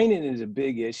 yeah, training is a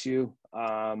big issue.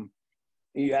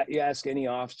 You ask any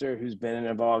officer who's been in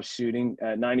an involved shooting,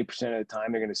 90% of the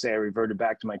time, they're going to say, I reverted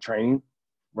back to my training.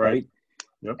 Right.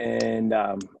 Yep.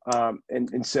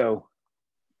 And so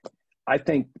I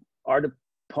think our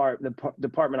the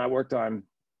department I worked on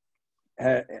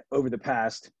over the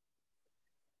past,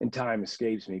 and time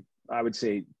escapes me, I would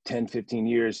say 10, 15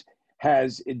 years,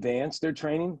 has advanced their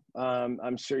training.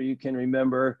 I'm sure you can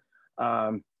remember,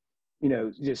 you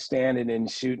know, just standing and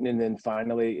shooting, and then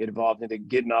finally it evolved into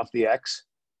getting off the X,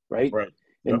 right? Right.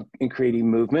 Yep. And creating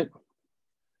movement.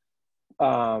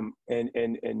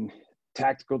 And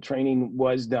tactical training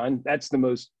was done. That's the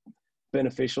most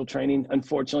beneficial training.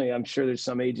 Unfortunately, I'm sure there's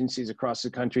some agencies across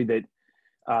the country that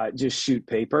just shoot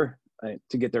paper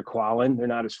to get their qual in. They're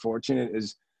not as fortunate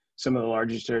as some of the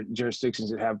largest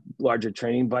jurisdictions that have larger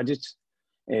training budgets.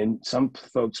 And some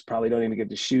folks probably don't even get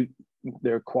to shoot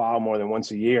their qual more than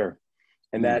once a year.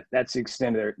 And that's the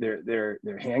extent of their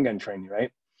handgun training,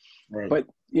 right? Right. But,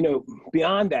 you know,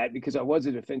 beyond that, because I was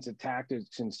a defensive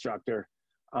tactics instructor,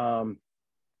 I'm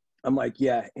like,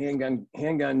 yeah,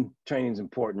 handgun training is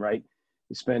important, right?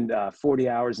 You spend 40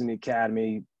 hours in the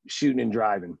academy shooting and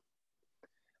driving.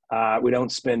 We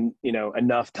don't spend, you know,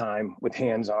 enough time with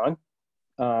hands-on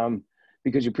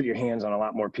because you put your hands on a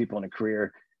lot more people in a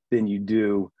career than you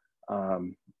do,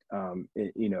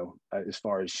 you know, as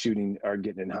far as shooting or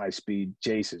getting in high-speed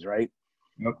chases, right?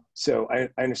 Yep. So I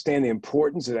understand the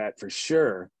importance of that for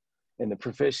sure, and the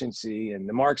proficiency and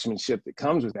the marksmanship that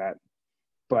comes with that.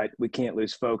 But we can't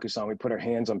lose focus on, we put our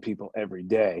hands on people every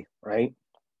day, right?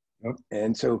 Yep.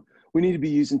 And so we need to be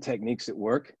using techniques that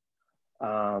work,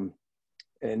 and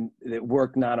that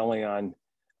work not only on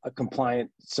a compliant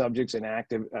subjects and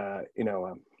active, you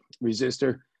know,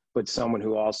 resistor, but someone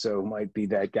who also might be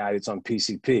that guy that's on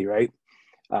PCP, right?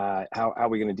 How are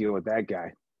we going to deal with that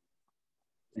guy?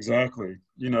 Exactly.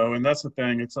 You know, and that's the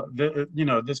thing. It's, you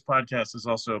know, this podcast is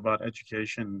also about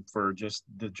education for just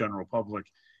the general public,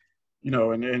 you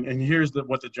know, and here's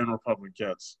what the general public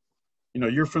gets. You know,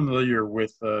 you're familiar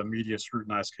with media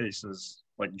scrutinized cases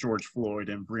like George Floyd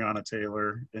and Breonna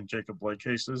Taylor and Jacob Blake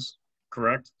cases,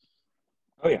 correct?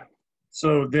 Oh, yeah.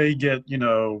 So they get, you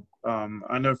know,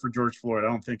 I know for George Floyd, I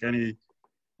don't think any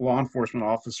law enforcement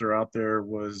officer out there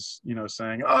was, you know,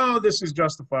 saying, oh, this is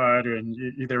justified, and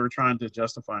they were trying to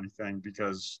justify anything,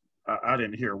 because I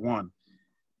didn't hear one,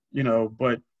 you know.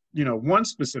 But, you know, one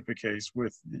specific case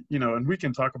with, you know, and we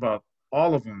can talk about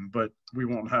all of them, but we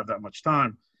won't have that much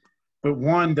time. But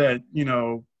one that, you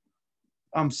know,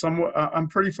 I'm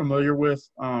pretty familiar with,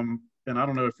 and I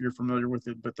don't know if you're familiar with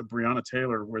it, but the Breonna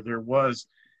Taylor, where there was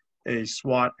a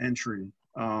SWAT entry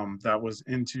that was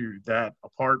into that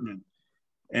apartment.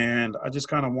 And I just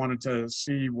kind of wanted to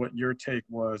see what your take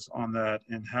was on that,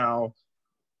 and how,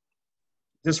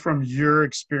 just from your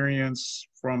experience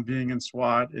from being in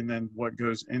SWAT, and then what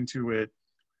goes into it,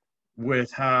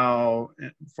 with how,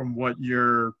 from what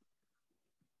your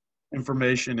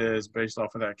information is based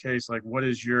off of that case, like, what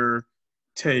is your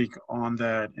take on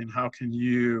that, and how can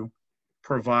you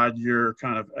provide your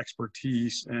kind of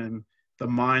expertise and the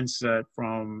mindset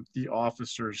from the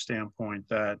officer's standpoint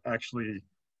that actually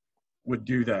would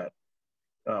do that,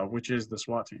 which is the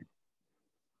SWAT team?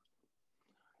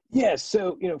 Yeah.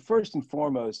 So, you know, first and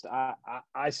foremost,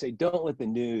 I say, don't let the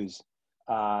news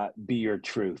be your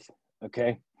truth.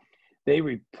 Okay. They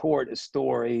report a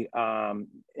story, and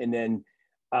then,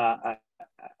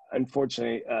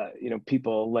 unfortunately, you know,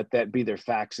 people let that be their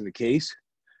facts of the case,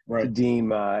 Right. to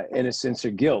deem innocence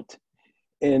or guilt.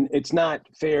 And it's not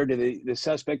fair to the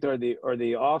suspect or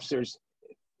the officers,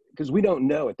 because we don't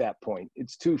know at that point.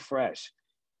 It's too fresh.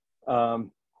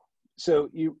 So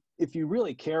if you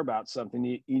really care about something,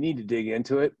 you need to dig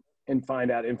into it and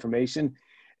find out information.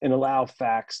 and allow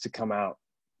facts to come out.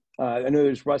 I know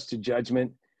there's rush to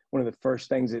judgment. One of the first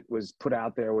things that was put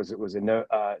out there was it was a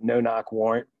no-knock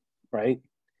warrant, right?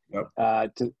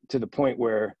 Yep. To the point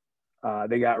where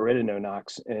they got rid of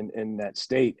no-knocks in that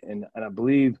state. And I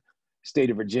believe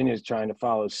state of Virginia is trying to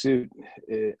follow suit.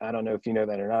 I don't know if you know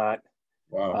that or not.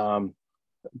 Wow.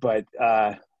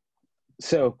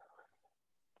 So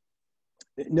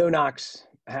no-knocks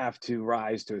have to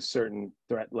rise to a certain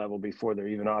threat level before they're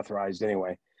even authorized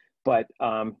anyway. But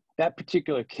that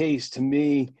particular case to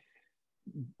me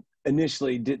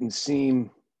initially didn't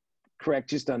seem correct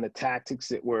just on the tactics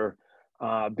that were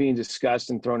being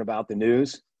discussed and thrown about the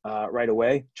news right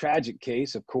away. Tragic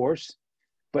case, of course,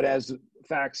 but as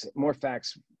more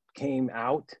facts came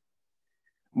out,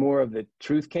 more of the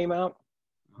truth came out.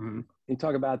 Mm-hmm. You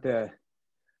talk about the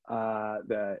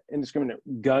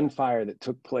indiscriminate gunfire that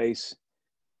took place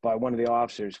by one of the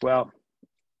officers. Well,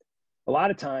 a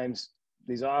lot of times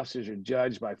these officers are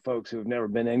judged by folks who have never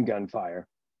been in gunfire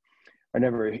or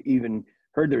never even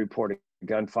heard the report of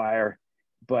gunfire.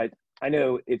 But I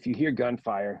know if you hear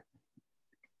gunfire,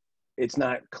 it's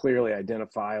not clearly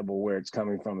identifiable where it's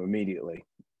coming from immediately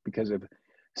because of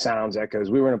sounds, echoes.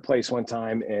 We were in a place one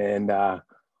time and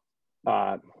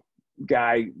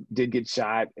guy did get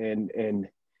shot and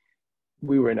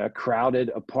we were in a crowded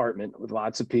apartment with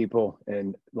lots of people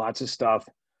and lots of stuff.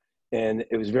 And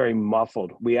it was very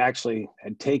muffled. We actually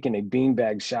had taken a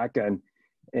beanbag shotgun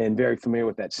and very familiar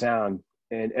with that sound.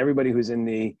 And everybody who's in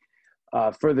the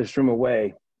furthest room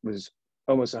away was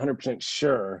almost 100%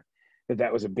 sure that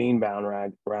that was a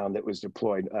beanbag round that was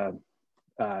deployed,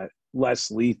 less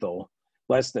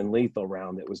than lethal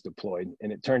round that was deployed.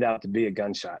 And it turned out to be a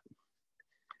gunshot.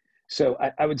 So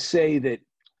I would say that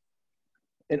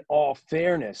in all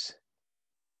fairness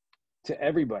to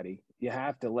everybody, you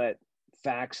have to let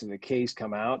facts of the case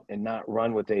come out and not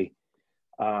run with a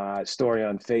story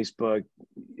on Facebook,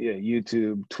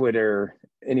 YouTube, Twitter,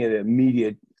 any of the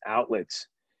media outlets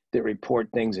that report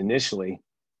things initially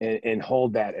and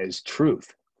hold that as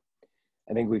truth.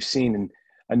 I think we've seen in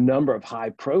a number of high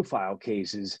profile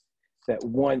cases that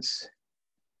once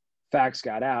facts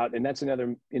got out, and that's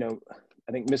another,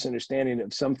 I think misunderstanding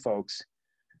of some folks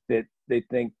that they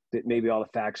think that maybe all the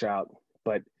facts are out,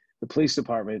 but the police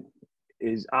department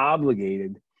is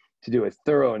obligated to do a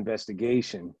thorough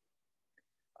investigation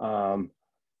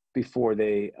before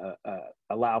they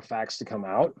allow facts to come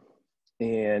out.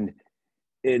 And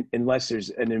unless there's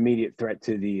an immediate threat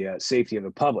to the safety of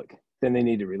the public, then they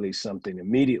need to release something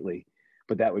immediately.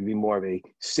 But that would be more of a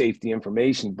safety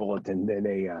information bulletin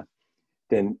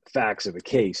than facts of a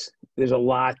case. There's a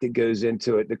lot that goes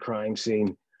into it, the crime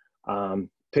scene,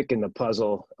 picking the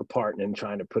puzzle apart and then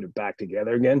trying to put it back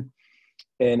together again.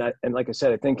 And like I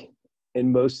said, I think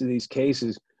in most of these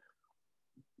cases,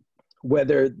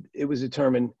 whether it was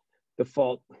determined the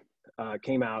fault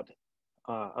came out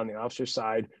on the officer's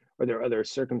side or there are other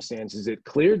circumstances that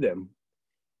cleared them,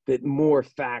 that more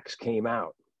facts came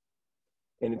out.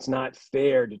 And it's not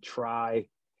fair to try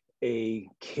a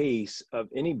case of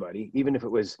anybody, even if it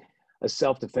was a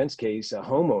self-defense case, a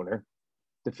homeowner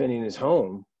defending his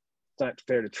home. It's not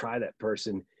fair to try that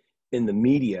person in the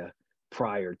media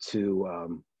prior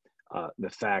to the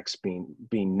facts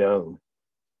being known.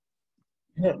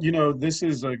 Yeah, this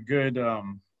is a good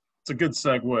it's a good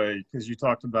segue because you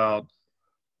talked about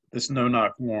this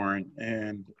no-knock warrant,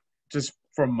 and just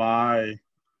from my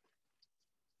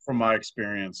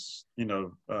experience,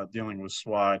 dealing with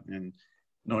SWAT and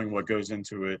knowing what goes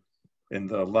into it and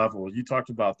the level you talked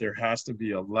about, there has to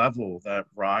be a level that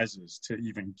rises to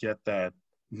even get that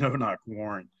no-knock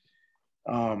warrant,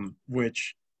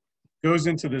 which goes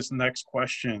into this next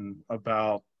question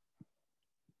about,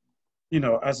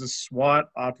 as a SWAT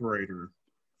operator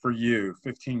for you,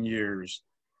 15 years,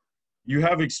 you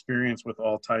have experience with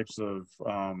all types of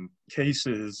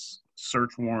cases,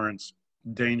 search warrants,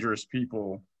 dangerous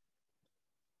people.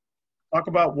 Talk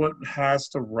about what has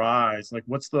to rise. Like,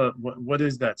 what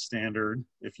is that standard?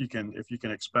 If you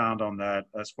can expound on that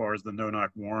as far as the no-knock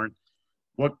warrant,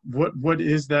 what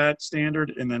is that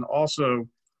standard? And then also,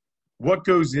 what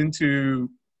goes into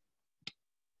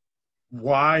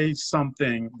why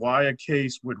a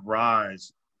case would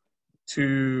rise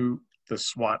to the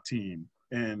SWAT team,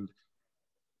 and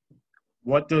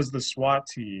what does the SWAT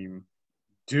team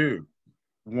do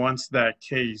once that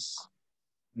case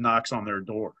knocks on their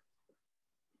door?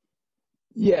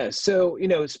 Yeah. So,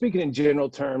 speaking in general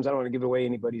terms, I don't want to give away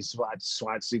anybody's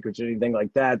SWAT secrets or anything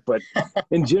like that, but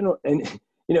in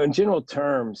general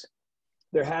terms,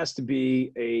 there has to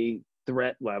be a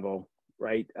threat level,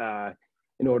 right?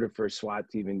 In order for SWAT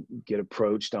to even get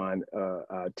approached on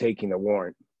taking a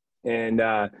warrant. And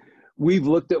we've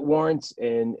looked at warrants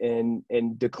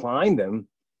and declined them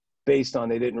based on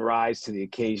they didn't rise to the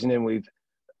occasion. And we've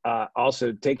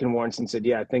also taken warrants and said,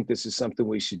 yeah, I think this is something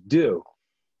we should do.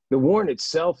 The warrant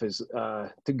itself is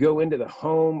to go into the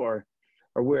home or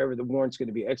wherever the warrant's going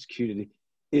to be executed,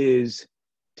 is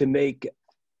to make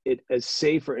it a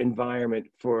safer environment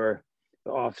for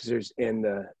the officers and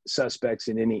the suspects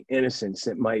and any innocents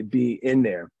that might be in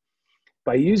there.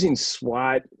 By using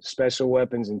SWAT, special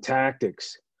weapons and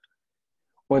tactics,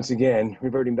 once again,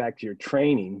 reverting back to your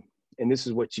training, and this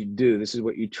is what you do, this is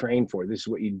what you train for, this is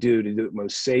what you do to do it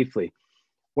most safely.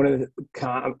 One of the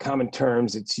common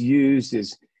terms that's used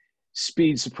is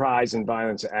speed, surprise, and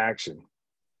violence action.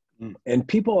 And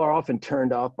people are often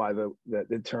turned off by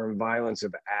the term violence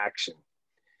of action.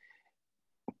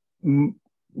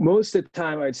 Most of the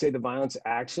time, I'd say the violence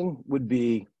action would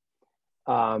be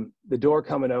the door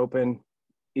coming open,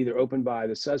 either opened by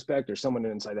the suspect or someone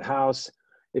inside the house.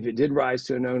 If it did rise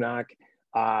to a no-knock,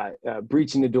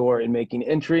 breaching the door and making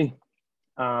entry.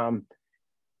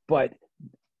 But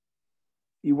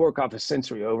you work off a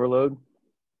sensory overload.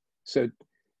 So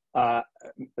the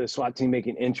SWAT team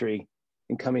making entry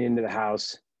and coming into the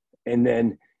house, and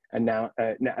then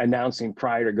announcing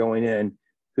prior to going in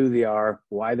who they are,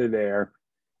 why they're there.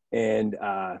 And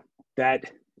that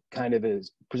kind of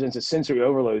presents a sensory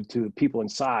overload to the people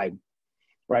inside,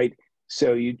 right?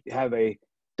 So you have a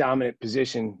dominant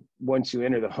position once you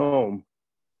enter the home.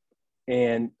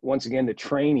 And once again, the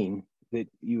training that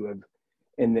you have,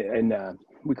 and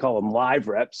we call them live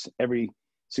reps. Every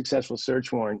successful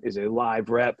search warrant is a live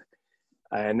rep.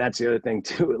 And that's the other thing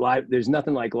too. There's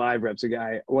nothing like live reps.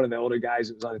 One of the older guys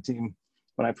that was on the team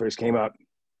when I first came up,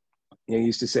 he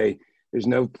used to say, there's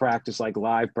no practice like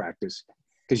live practice,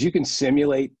 because you can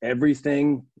simulate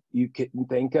everything you can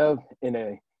think of in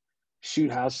a shoot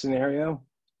house scenario,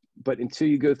 but until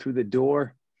you go through the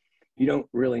door, you don't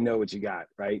really know what you got,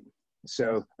 right?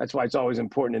 So that's why it's always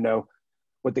important to know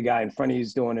what the guy in front of you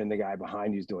is doing and the guy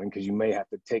behind you is doing, because you may have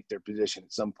to take their position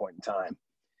at some point in time.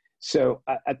 So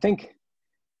I think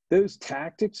those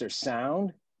tactics are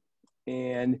sound.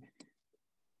 And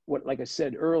like I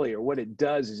said earlier, what it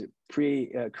does is it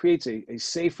creates a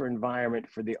safer environment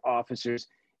for the officers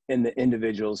and the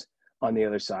individuals on the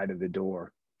other side of the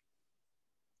door.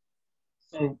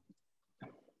 So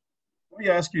let me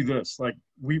ask you this, like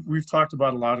we've talked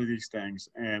about a lot of these things,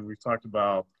 and we've talked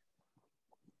about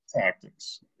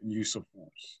tactics and use of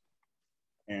force.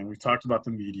 And we've talked about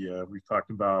the media. We've talked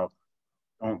about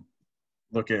don't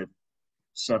look at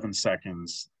 7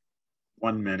 seconds,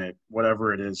 1 minute,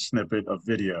 whatever it is, snippet of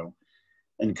video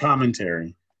and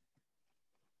commentary.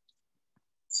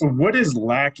 So what is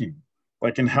lacking,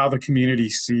 like in how the community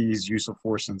sees use of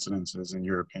force incidences, in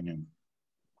your opinion?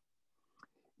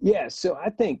 Yeah, so I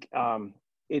think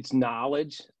it's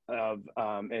knowledge of,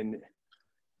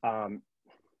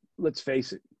 let's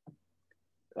face it,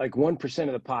 like 1%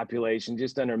 of the population,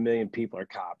 just under 1 million people are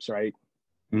cops, right?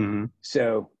 Mm-hmm.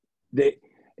 So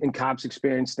cops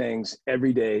experience things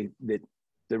every day that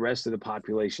the rest of the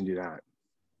population do not.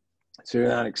 So they're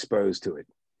not exposed to it.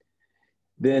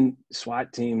 Then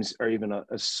SWAT teams are even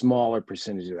a smaller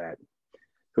percentage of that,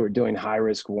 who are doing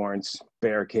high-risk warrants,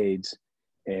 barricades,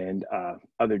 and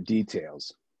other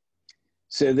details.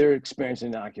 So their experience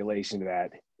and inoculation to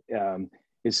that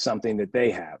is something that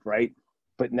they have, right?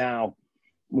 But now,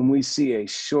 when we see a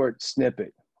short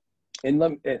snippet, and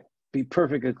let me be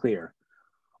perfectly clear,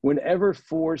 whenever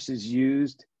force is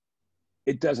used,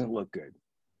 it doesn't look good,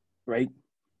 right?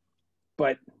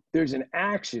 But there's an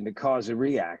action to cause a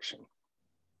reaction.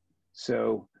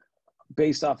 So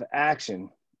based off of action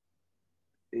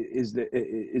is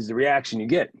the reaction you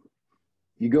get.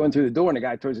 You go in through the door and the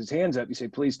guy throws his hands up, you say,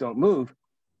 please don't move.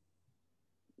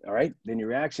 All right, then your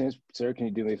reaction is, sir, can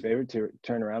you do me a favor to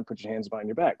turn around, put your hands behind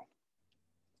your back?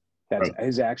 That's right.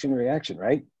 His action reaction,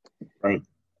 right? Right.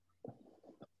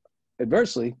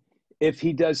 Adversely, if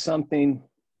he does something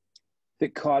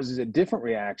that causes a different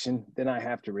reaction, then I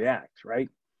have to react, right?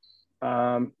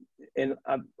 And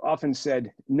I've often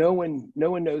said, no one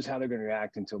knows how they're going to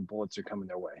react until bullets are coming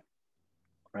their way,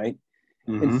 right?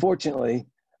 Mm-hmm. And fortunately,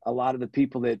 a lot of the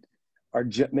people that are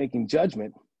making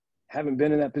judgment haven't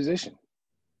been in that position.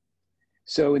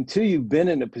 So until you've been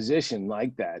in a position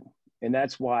like that, and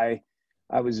that's why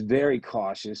I was very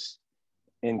cautious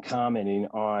in commenting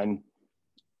on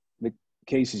the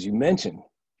cases you mentioned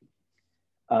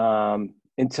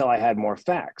until I had more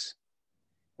facts.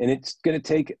 And it's going to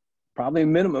take probably a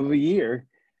minimum of a year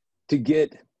to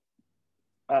get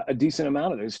a decent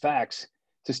amount of those facts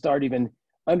to start even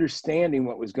understanding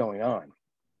what was going on.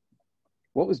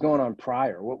 What was going on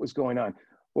prior? What was going on?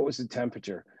 What was the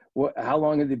temperature? How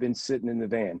long had they been sitting in the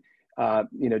van?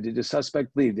 Did the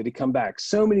suspect leave? Did he come back?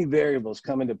 So many variables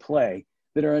come into play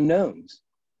that are unknowns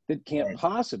that can't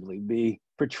possibly be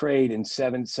portrayed in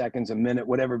 7 seconds, a minute,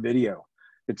 whatever video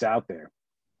that's out there.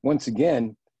 Once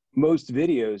again, most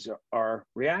videos are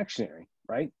reactionary,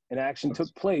 right? An action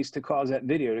took place to cause that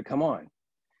video to come on.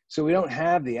 So we don't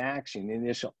have the action, the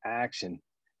initial action.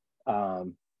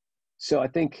 So I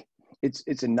think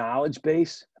it's a knowledge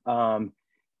base, and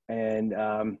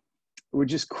we're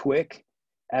just quick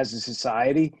as a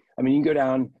society. I mean, you can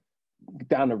go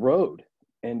down the road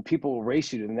and people will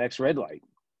race you to the next red light.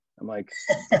 I'm like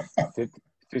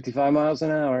 55 miles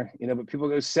an hour, but people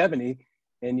go 70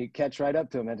 and you catch right up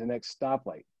to them at the next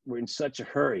stoplight. We're in such a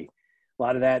hurry. A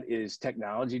lot of that is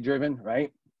technology driven,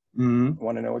 right? Mm-hmm.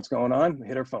 Want to know what's going on?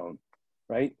 Hit our phone,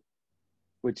 right?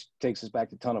 Which takes us back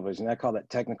to tunnel vision. I call that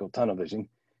technical tunnel vision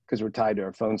because we're tied to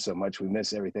our phone so much we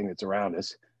miss everything that's around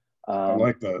us. I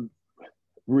like that.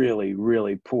 Really,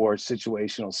 really poor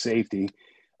situational safety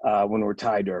when we're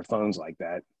tied to our phones like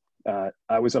that.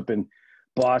 I was up in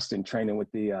Boston training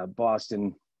with the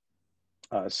Boston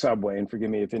subway, and forgive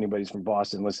me if anybody's from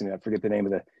Boston listening, I forget the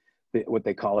name of what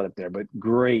they call it up there, but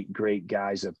great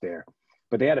guys up there.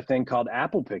 But they had a thing called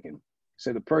apple picking.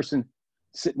 So the person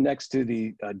sitting next to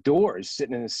the doors,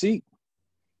 sitting in a seat,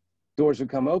 doors would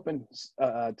come open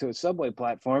to a subway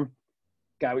platform.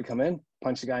 Guy would come in,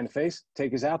 punch the guy in the face,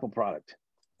 take his Apple product.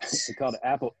 They called it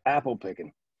apple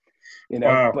picking,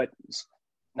 Wow. but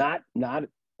not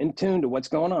in tune to what's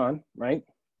going on, right?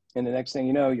 And the next thing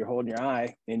you know, you're holding your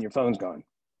eye and your phone's gone.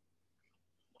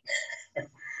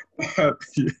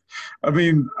 I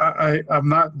mean, I'm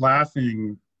not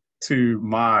laughing to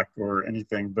mock or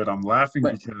anything, but I'm laughing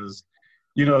because,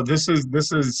 this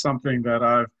is something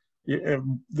that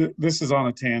this is on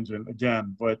a tangent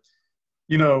again, but,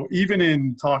 even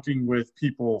in talking with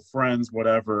people, friends,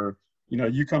 whatever,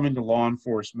 you come into law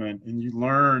enforcement and you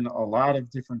learn a lot of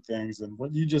different things. And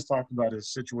what you just talked about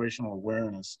is situational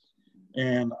awareness.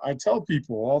 And I tell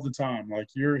people all the time, like,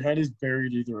 your head is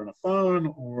buried either in a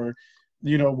phone or,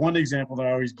 one example that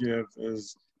I always give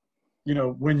is,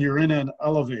 when you're in an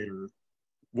elevator,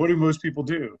 what do most people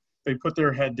do? They put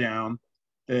their head down,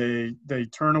 they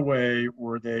turn away,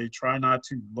 or they try not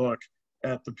to look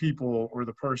at the people or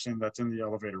the person that's in the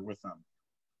elevator with them.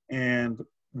 And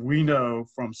we know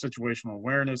from situational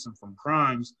awareness and from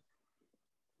crimes,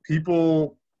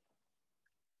 people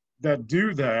that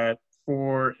do that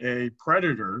for a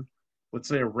predator, let's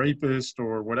say a rapist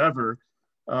or whatever,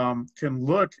 can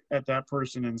look at that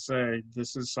person and say,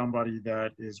 this is somebody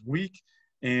that is weak,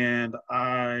 and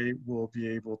I will be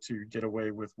able to get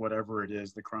away with whatever it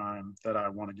is, the crime that I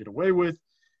want to get away with,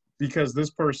 because this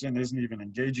person isn't even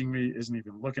engaging me, isn't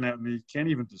even looking at me, can't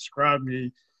even describe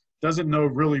me, doesn't know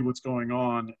really what's going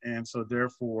on, and so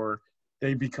therefore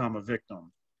they become a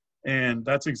victim. And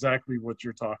that's exactly what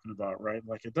you're talking about, right?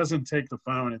 Like, it doesn't take the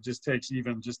phone, it just takes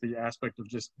even just the aspect of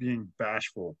just being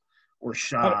bashful or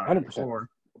shy 100%. or,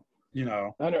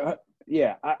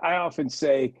 Yeah, I often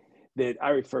say that I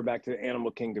refer back to the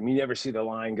animal kingdom. You never see the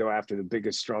lion go after the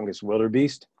biggest, strongest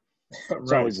wildebeest.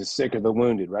 It's right. always the sick or the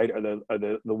wounded, right? Or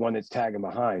the one that's tagging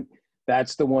behind.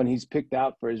 That's the one he's picked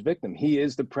out for his victim. He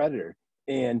is the predator.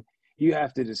 And you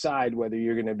have to decide whether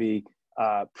you're going to be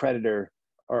predator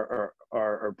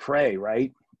or prey,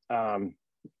 right? And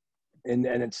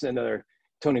it's another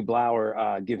Tony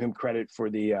Blauer, give him credit for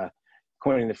the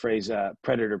coining the phrase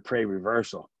predator-prey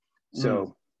reversal.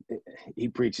 So he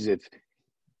preaches if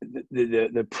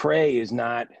the prey is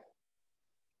not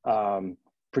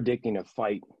predicting a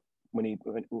fight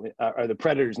or the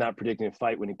predator is not predicting a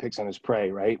fight when he picks on his prey,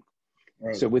 right?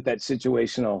 So with that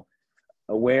situational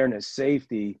awareness,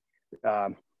 safety,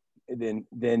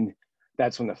 then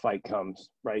that's when the fight comes,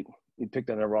 right? You picked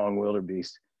on the wrong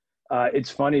wildebeest. It's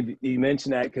funny you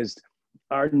mentioned that because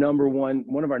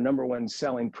one of our number one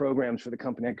selling programs for the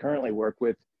company I currently work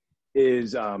with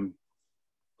is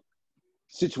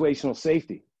situational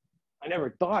safety. I never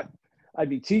thought I'd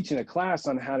be teaching a class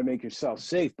on how to make yourself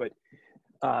safe, but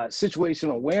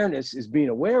situational awareness is being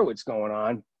aware of what's going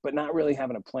on, but not really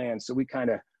having a plan. So we kind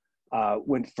of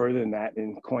went further than that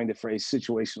and coined the phrase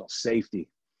situational safety.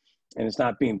 And it's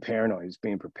not being paranoid, it's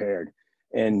being prepared.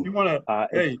 And you want to,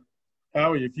 hey,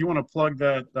 Howie, if you want to plug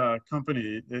that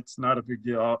company, it's not a big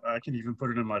deal. I can even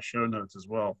put it in my show notes as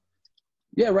well.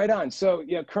 Yeah, right on. So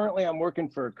yeah, currently I'm working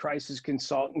for a crisis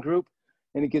consultant group,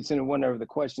 and it gets into one of the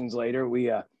questions later.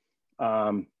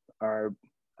 I'm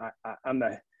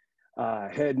the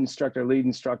head instructor, lead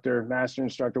instructor, master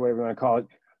instructor, whatever you want to call it,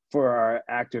 for our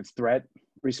active threat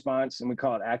response. And we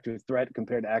call it active threat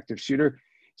compared to active shooter,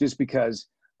 just because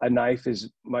A knife is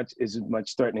as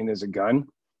much threatening as a gun.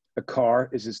 A car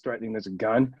is as threatening as a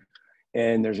gun.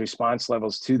 And there's response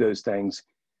levels to those things.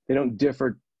 They don't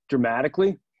differ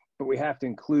dramatically, but we have to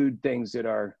include things that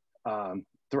are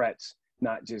threats,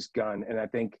 not just gun. And I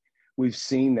think we've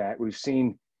seen that. We've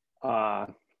seen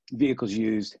vehicles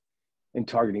used in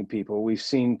targeting people. We've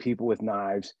seen people with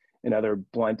knives and other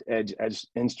blunt edge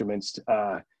instruments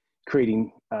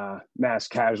creating mass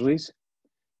casualties.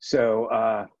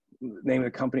 So the name of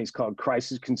the company is called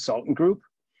Crisis Consultant Group.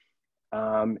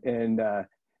 And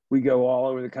we go all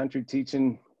over the country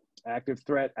teaching active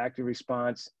threat, active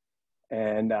response,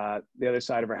 and the other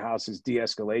side of our house is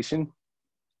de-escalation.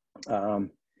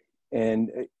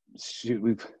 And shoot,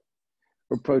 we're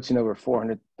approaching over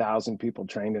 400,000 people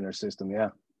trained in our system. Yeah.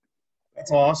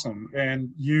 That's awesome. And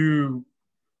you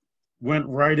went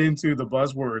right into the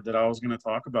buzzword that I was going to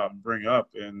talk about and bring up,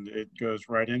 and it goes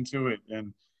right into it.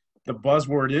 And the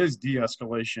buzzword is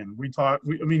de-escalation.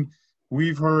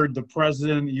 We've heard the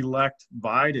president-elect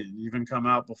Biden even come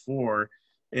out before,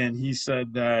 and he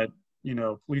said that, you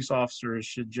know, police officers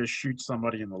should just shoot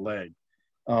somebody in the leg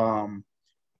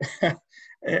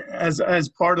as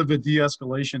part of a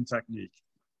de-escalation technique.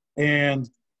 And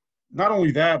not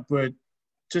only that, but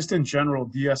just in general,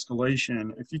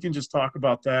 de-escalation, if you can just talk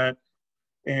about that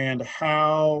and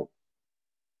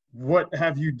what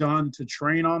have you done to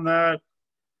train on that?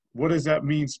 What does that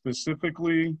mean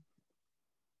specifically?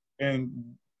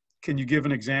 And can you give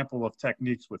an example of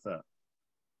techniques with that?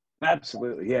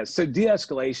 Absolutely. Yeah. So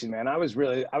de-escalation, man, I was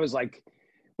like,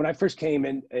 when I first came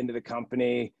into the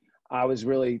company, I was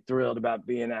really thrilled about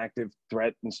being an active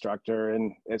threat instructor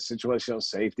and situational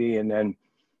safety. And then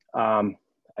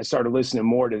I started listening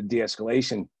more to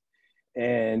de-escalation,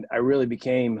 and I really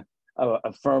became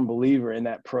a firm believer in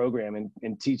that program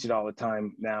and teach it all the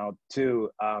time now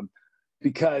too,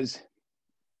 because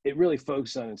it really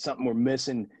focuses on something we're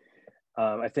missing.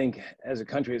 I think as a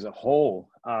country as a whole,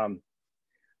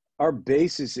 our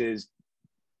basis is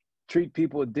treat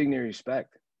people with dignity and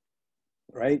respect,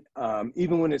 right?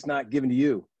 Even when it's not given to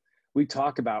you. We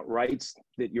talk about rights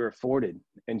that you're afforded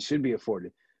and should be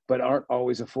afforded, but aren't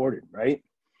always afforded, right?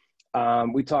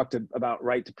 We talked about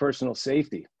right to personal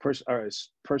safety,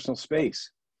 personal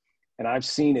space. And I've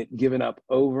seen it given up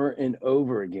over and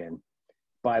over again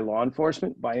by law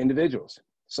enforcement, by individuals.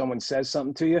 Someone says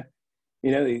something to you,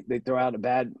 you know, they throw out a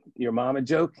bad your mama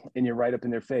joke and you're right up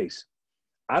in their face.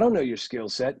 I don't know your skill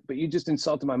set, but you just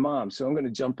insulted my mom, so I'm going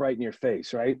to jump right in your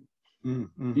face, right?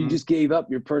 Mm-hmm. You just gave up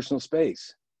your personal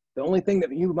space. The only thing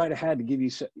that you might have had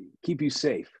to keep you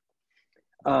safe.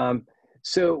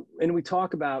 So, and we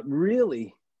talk about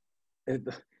really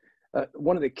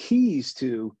one of the keys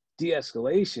to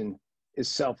de-escalation is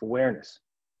self-awareness,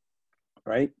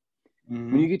 right?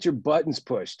 Mm-hmm. When you get your buttons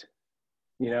pushed,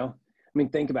 you know, I mean,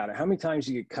 think about it. How many times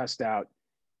you get cussed out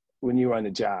when you were on the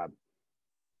job?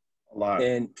 A lot.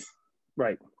 And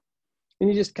right. And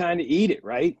you just kind of eat it,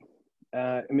 right?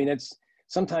 I mean,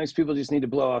 sometimes people just need to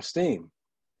blow off steam.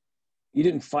 You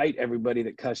didn't fight everybody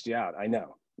that cussed you out. I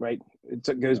know, right?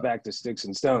 It goes back to sticks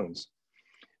and stones.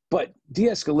 But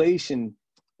de-escalation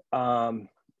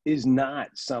is not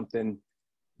something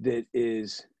that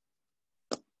is,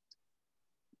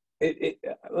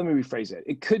 let me rephrase that.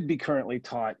 It could be currently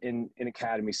taught in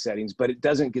academy settings, but it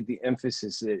doesn't get the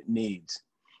emphasis that it needs.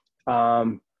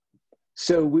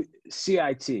 So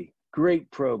CIT, great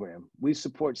program. We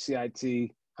support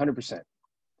CIT 100%.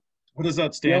 What does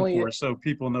that stand for, so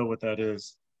people know what that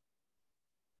is?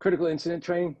 Critical incident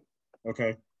training.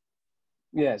 Okay.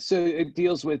 Yeah, so it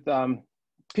deals with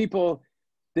people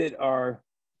that are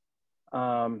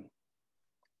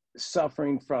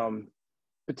suffering from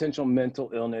potential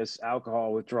mental illness,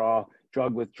 alcohol withdrawal,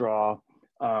 drug withdrawal,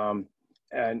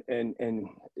 and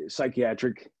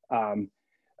psychiatric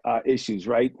issues,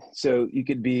 right? So you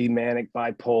could be manic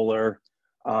bipolar.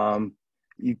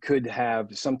 You could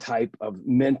have some type of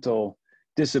mental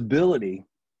disability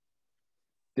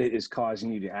that is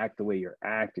causing you to act the way you're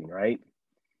acting, right?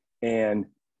 And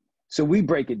so we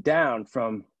break it down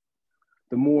from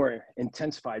the more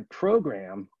intensified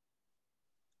program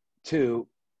to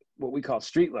what we call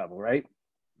street level, right?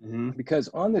 Mm-hmm. Because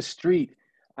on the street,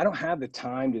 I don't have the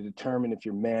time to determine if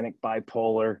you're manic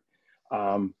bipolar,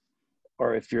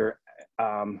 or if you're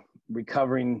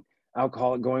recovering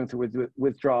alcoholic, going through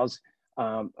withdrawals,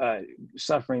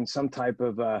 suffering some type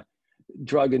of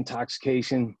drug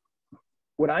intoxication.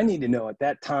 What I need to know at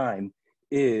that time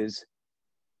is,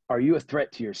 are you a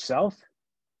threat to yourself,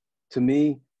 to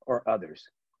me, or others?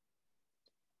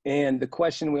 And the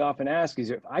question we often ask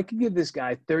is, if I could give this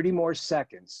guy 30 more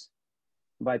seconds,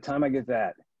 by the time I get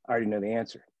that, I already know the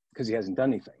answer because he hasn't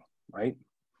done anything, right?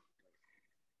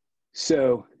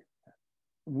 So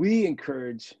we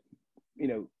encourage, you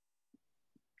know,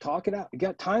 talk it out. You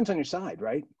got times on your side,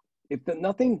 right? If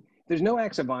there's no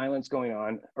acts of violence going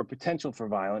on or potential for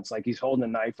violence, like he's holding a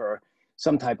knife or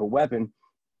some type of weapon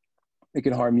that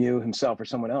can harm you, himself, or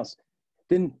someone else,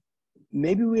 then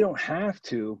maybe we don't have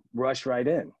to rush right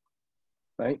in,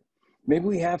 right? Maybe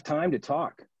we have time to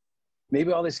talk.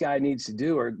 Maybe all this guy needs to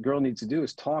do or girl needs to do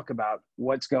is talk about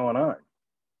what's going on,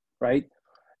 right?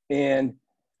 And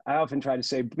I often try to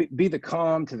say, be the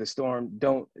calm to the storm.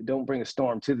 Don't bring a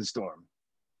storm to the storm,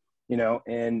 you know?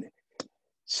 And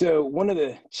so one of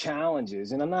the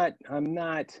challenges, and I'm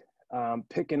not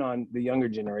picking on the younger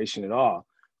generation at all,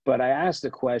 but I asked a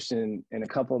question in a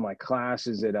couple of my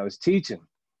classes that I was teaching.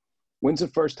 When's the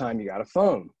first time you got a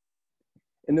phone?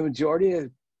 And the majority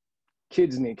of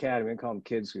kids in the academy, I call them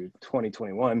kids who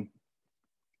 2021,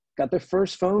 got their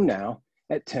first phone now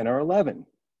at 10 or 11.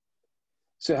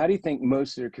 So how do you think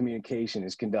most of their communication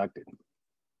is conducted?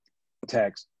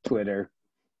 Text, Twitter,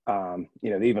 you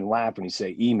know, they even laugh when you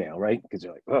say email, right? Because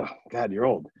they're like, oh, God, you're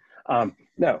old.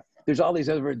 No, there's all these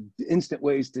other instant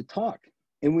ways to talk.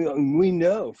 And we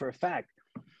know for a fact,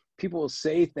 people will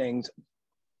say things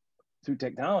through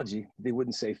technology they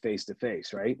wouldn't say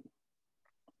face-to-face, right?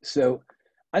 So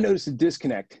I noticed a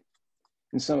disconnect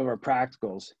in some of our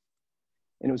practicals,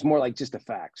 and it was more like just the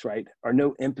facts, right? Or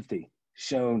no empathy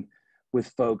shown with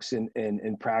folks in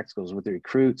practicals with the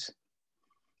recruits.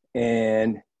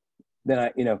 And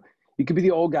then you could be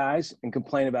the old guys and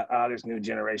complain about, oh, there's a new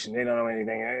generation, they don't know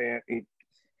anything,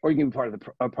 or you can be part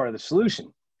of the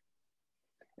solution.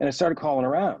 And I started calling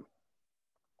around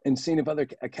and seeing if other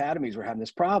academies were having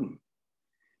this problem.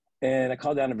 And I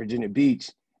called down to Virginia Beach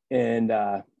and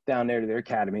down there to their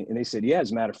academy, and they said, yeah,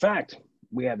 as a matter of fact,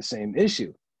 we have the same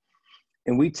issue.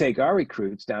 And we take our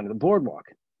recruits down to the boardwalk,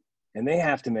 and they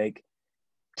have to make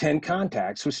 10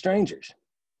 contacts with strangers.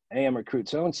 Hey, I'm recruit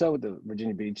so-and-so with the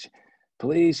Virginia Beach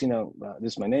Police, you know,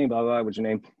 this is my name, blah, blah, what's your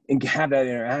name, and have that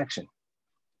interaction.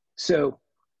 So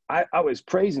I was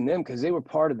praising them because they were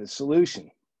part of the solution.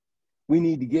 We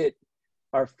need to get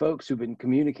our folks who've been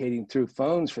communicating through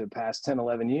phones for the past 10,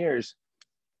 11 years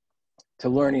to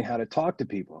learning how to talk to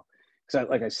people. Because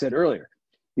like I said earlier,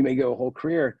 you may go a whole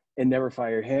career and never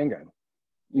fire a handgun.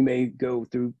 You may go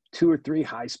through 2 or 3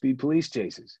 high-speed police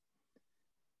chases.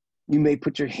 You may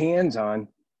put your hands on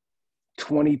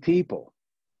 20 people,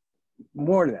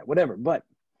 more than that, whatever. But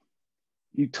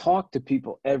you talk to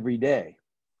people every day.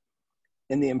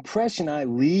 And the impression I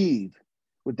leave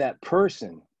with that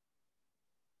person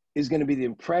is going to be the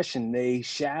impression they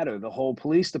shadow the whole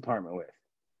police department with.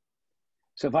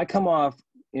 So if I come off,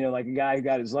 you know, like a guy who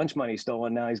got his lunch money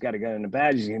stolen, now he's got a gun and a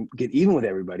badge, he's going to get even with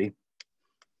everybody,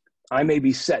 I may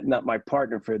be setting up my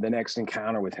partner for the next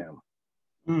encounter with him.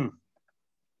 Mm.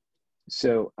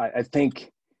 So I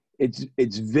think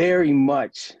it's very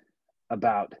much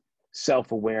about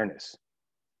self-awareness.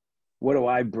 What do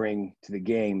I bring to the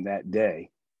game that day?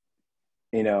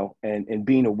 You know, and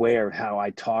being aware of how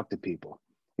I talk to people.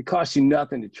 It costs you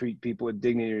nothing to treat people with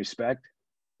dignity and respect,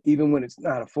 even when it's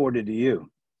not afforded to you.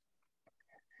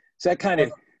 So that kind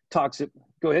of talks it.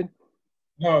 Go ahead.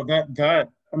 No,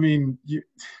 I mean, you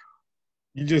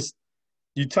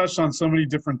touched on so many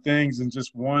different things in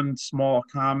just one small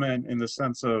comment, in the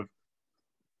sense of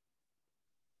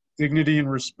dignity and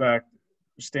respect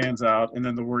stands out, and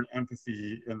then the word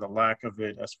empathy and the lack of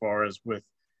it as far as with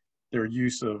their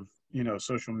use of, you know,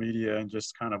 social media and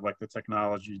just kind of like the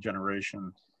technology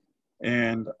generation.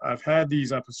 And I've had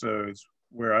these episodes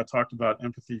where I talked about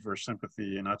empathy versus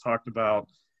sympathy, and I talked about,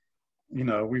 you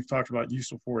know, we've talked about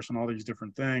use of force and all these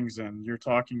different things, and you're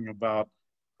talking about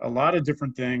a lot of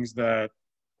different things that,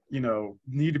 you know,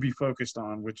 need to be focused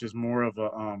on, which is more of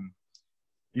a,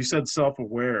 you said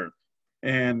self-aware.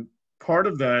 And part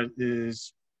of that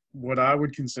is what I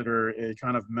would consider a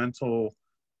kind of mental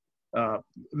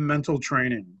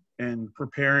training and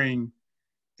preparing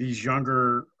these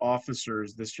younger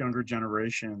officers, this younger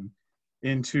generation,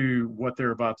 into what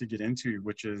they're about to get into,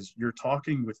 which is you're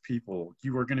talking with people.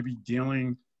 You are going to be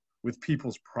dealing with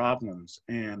people's problems,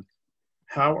 and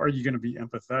how are you going to be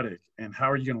empathetic, and how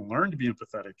are you going to learn to be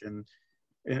empathetic?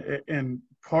 And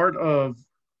part of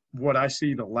what I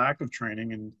see the lack of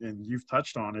training, and you've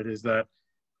touched on it, is that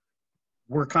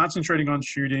we're concentrating on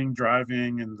shooting,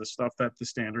 driving, and the stuff that the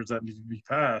standards that need to be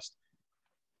passed.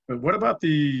 But what about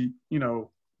the, you know,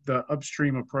 the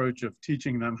upstream approach of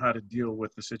teaching them how to deal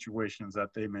with the situations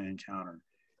that they may encounter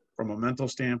from a mental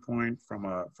standpoint, from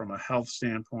a health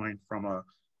standpoint, from a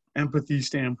empathy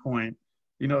standpoint?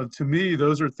 You know, to me,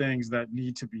 those are things that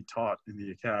need to be taught in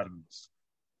the academies.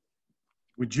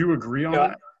 Would you agree on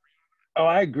that? Oh,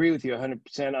 I agree with you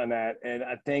 100% on that. And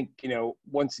I think,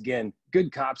 once again,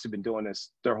 good cops have been doing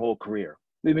this their whole career.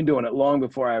 They've been doing it long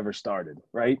before I ever started,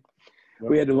 right? Yep.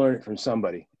 We had to learn it from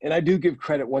somebody. And I do give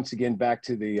credit once again back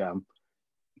to the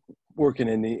working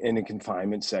in the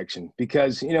confinement section,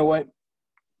 because you know what?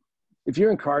 If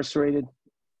you're incarcerated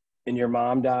and your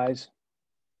mom dies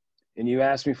and you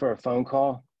ask me for a phone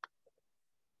call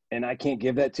and I can't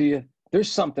give that to you,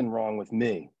 there's something wrong with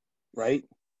me, right?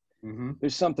 Mm-hmm.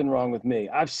 There's something wrong with me.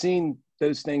 I've seen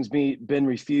those things been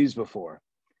refused before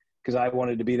because I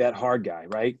wanted to be that hard guy,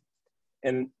 right?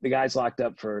 And the guy's locked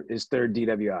up for his third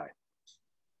DWI.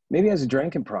 Maybe he has a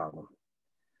drinking problem.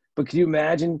 But could you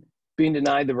imagine being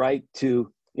denied the right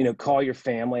to, call your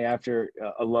family after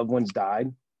a loved one's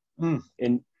died? Mm.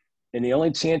 And the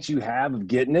only chance you have of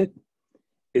getting it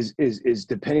is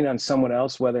depending on someone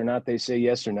else, whether or not they say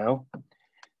yes or no.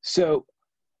 So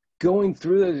going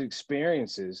through those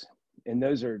experiences, and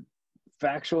those are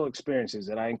factual experiences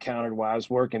that I encountered while I was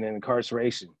working in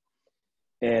incarceration.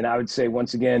 And I would say,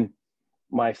 once again,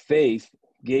 my faith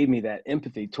gave me that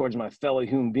empathy towards my fellow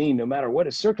human being, no matter what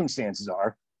his circumstances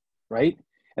are, right?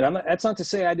 And that's not to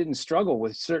say I didn't struggle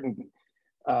with certain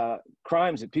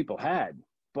crimes that people had,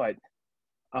 but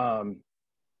I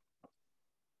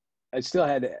still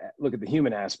had to look at the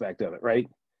human aspect of it, right?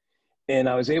 And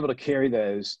I was able to carry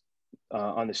those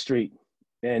on the street.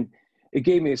 And it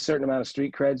gave me a certain amount of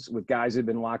street creds with guys that had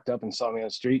been locked up and saw me on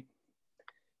the street.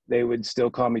 They would still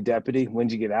call me deputy.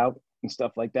 When'd you get out? And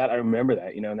stuff like that. I remember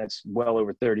that, and that's well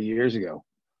over 30 years ago.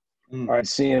 Mm. Or I'd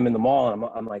see him in the mall and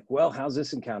I'm like, well, how's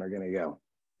this encounter going to go?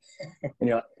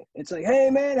 And it's like, hey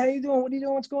man, how you doing? What are you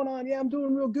doing? What's going on? Yeah, I'm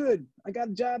doing real good. I got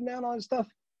a job now and all this stuff.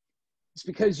 It's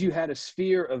because you had a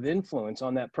sphere of influence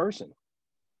on that person.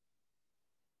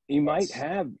 You might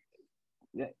have,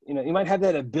 you might have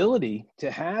that ability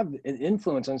to have an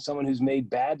influence on someone who's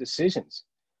made bad decisions,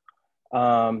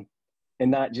 and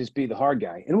not just be the hard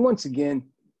guy. And once again,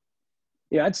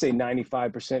 I'd say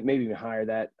 95%, maybe even higher,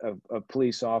 that of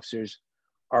police officers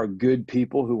are good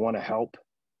people who want to help.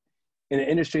 In an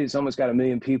industry that's almost got 1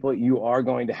 million people, you are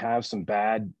going to have some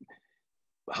bad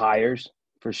hires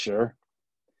for sure.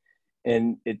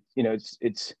 And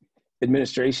it's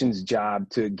administration's job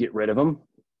to get rid of them,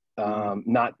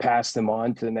 not pass them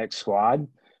on to the next squad,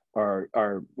 or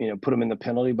put them in the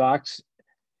penalty box.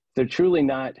 They're truly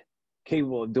not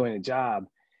capable of doing a job.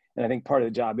 And I think part of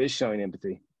the job is showing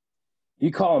empathy.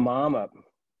 You call a mom up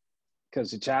because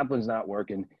the chaplain's not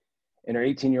working, and her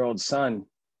 18-year-old son,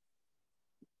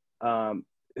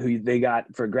 who they got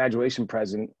for a graduation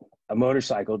present, a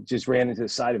motorcycle, just ran into the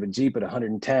side of a Jeep at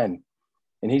 110,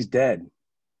 and he's dead.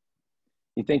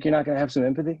 You think you're not going to have some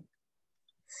empathy?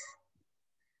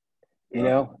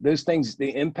 Yeah. Those things,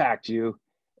 they impact you,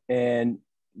 and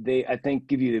they, I think,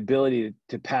 give you the ability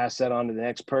to pass that on to the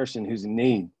next person who's in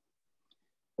need.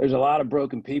 There's a lot of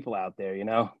broken people out there,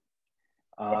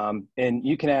 and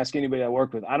you can ask anybody I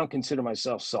work with. I don't consider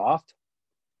myself soft,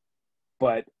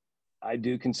 but I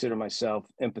do consider myself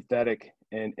empathetic,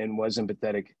 and was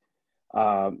empathetic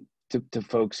to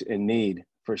folks in need,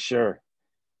 for sure.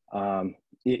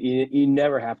 You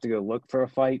never have to go look for a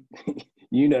fight.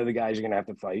 The guys you're going to have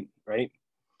to fight, right?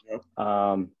 Yep.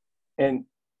 And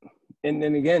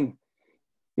then again,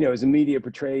 as the media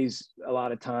portrays a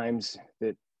lot of times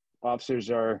that officers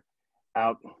are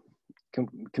out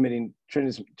committing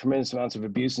tremendous amounts of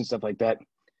abuse and stuff like that.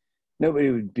 Nobody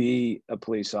would be a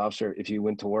police officer if you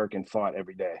went to work and fought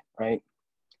every day, right?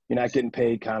 You're not getting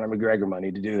paid Conor McGregor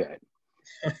money to do that.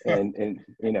 and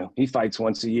he fights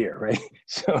once a year, right?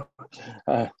 So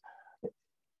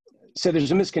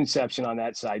there's a misconception on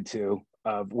that side too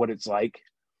of what it's like.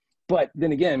 But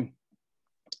then again,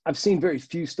 I've seen very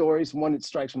few stories. One that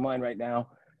strikes my mind right now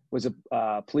was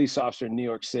a police officer in New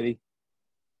York City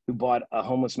who bought a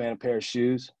homeless man a pair of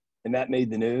shoes, and that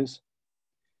made the news.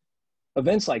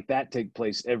 Events like that take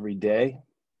place every day.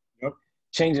 Yep.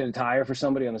 Changing a tire for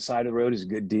somebody on the side of the road is a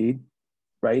good deed,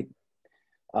 right?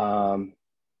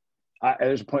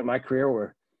 There's a point in my career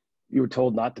where you were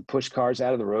told not to push cars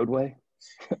out of the roadway.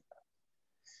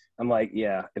 I'm like,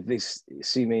 yeah, if they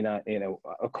see me not,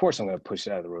 of course I'm going to push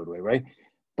it out of the roadway, right?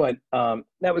 But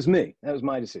that was me. That was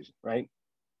my decision, right?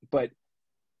 But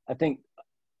I think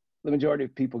the majority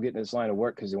of people get in this line of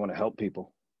work because they want to help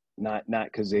people, not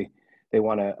because they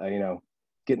want to,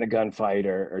 get in a gunfight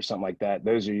or something like that.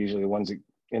 Those are usually the ones that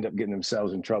end up getting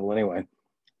themselves in trouble anyway.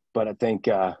 But I think,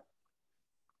 and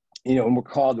we're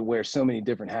called to wear so many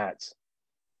different hats.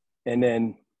 And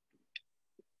then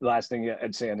the last thing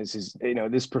I'd say on this is,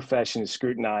 this profession is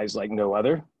scrutinized like no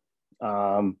other.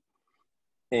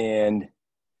 And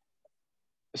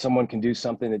someone can do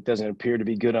something that doesn't appear to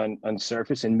be good on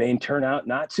surface and may turn out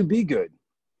not to be good.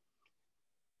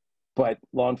 But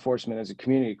law enforcement as a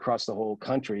community across the whole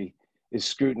country is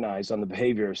scrutinized on the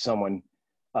behavior of someone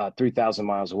 3,000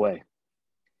 miles away.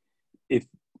 If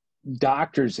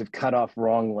doctors have cut off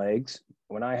wrong legs,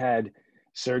 when I had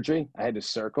surgery, I had to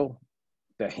circle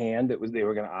the hand that they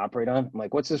were going to operate on. I'm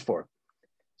like, what's this for?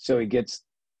 So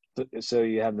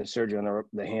you have the surgery on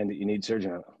the hand that you need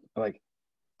surgery on. I'm like,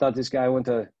 thought this guy went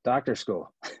to doctor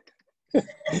school.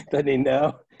 Doesn't he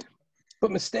know?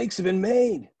 But mistakes have been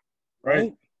made,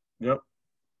 right? Yep.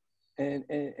 And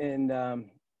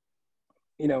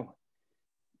you know.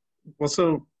 Well,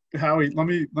 so Howie, let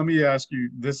me ask you.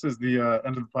 This is the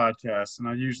end of the podcast, and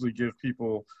I usually give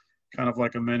people kind of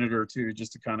like a minute or two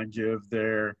just to kind of give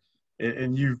their.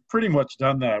 And you've pretty much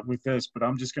done that with this, but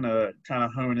I'm just gonna kind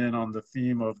of hone in on the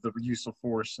theme of the use of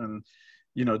force and,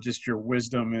 just your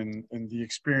wisdom and the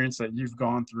experience that you've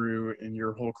gone through in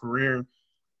your whole career.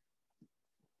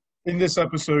 In this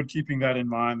episode, keeping that in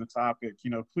mind, the topic,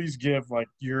 please give like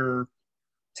your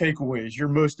takeaways, your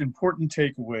most important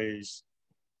takeaways,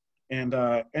 and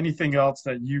anything else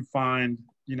that you find,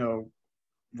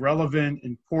 relevant,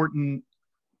 important,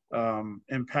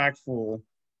 impactful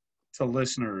to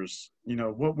listeners.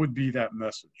 What would be that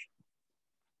message?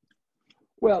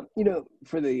 Well,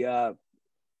 for the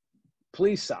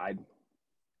police side,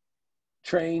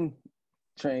 train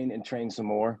some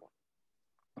more,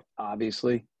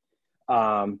 obviously.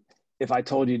 If I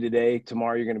told you today,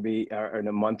 tomorrow you're going to be, or in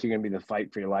a month, you're going to be the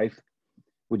fight for your life,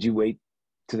 would you wait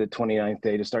to the 29th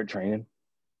day to start training?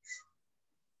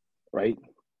 Right?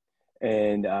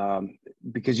 And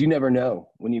because you never know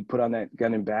when you put on that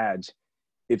gun and badge,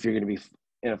 if you're going to be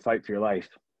in a fight for your life.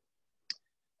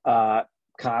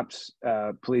 Cops,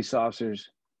 police officers,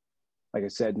 like I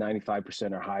said,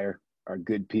 95% or higher are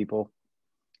good people.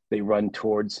 They run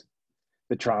towards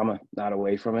the trauma, not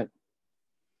away from it.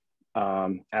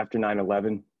 After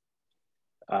 9/11,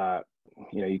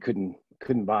 you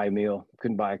couldn't buy a meal,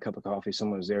 couldn't buy a cup of coffee.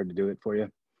 Someone was there to do it for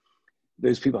you.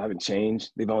 Those people haven't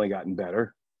changed. They've only gotten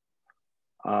better.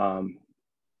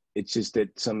 It's just that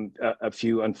a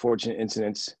few unfortunate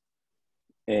incidents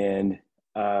and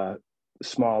a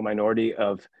small minority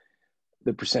of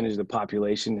the percentage of the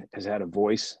population has had a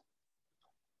voice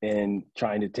in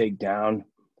trying to take down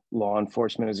law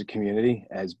enforcement as a community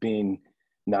as being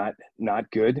not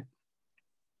good.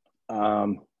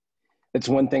 It's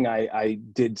one thing I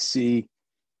did see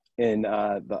in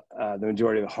the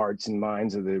majority of the hearts and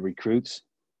minds of the recruits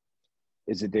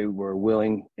is that they were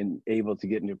willing and able to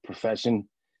get into a profession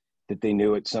that they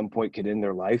knew at some point could end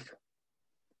their life,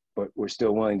 but were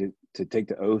still willing to take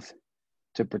the oath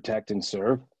to protect and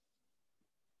serve.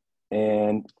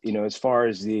 And, as far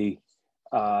as the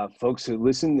folks who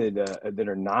listen that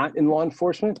are not in law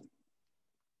enforcement,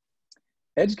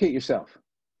 educate yourself.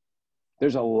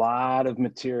 There's a lot of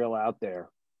material out there,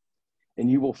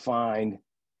 and you will find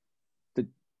that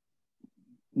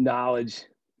knowledge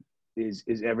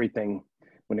is everything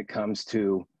when it comes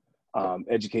to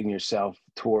educating yourself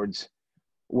towards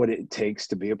what it takes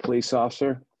to be a police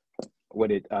officer,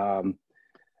 what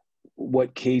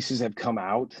cases have come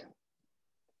out,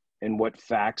 and what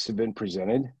facts have been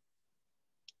presented,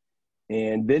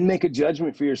 and then make a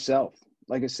judgment for yourself.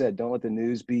 Like I said, don't let the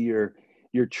news be your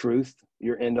truth,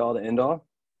 your end all to end all.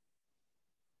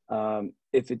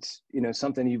 If it's,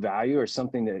 something you value or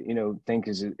something that, think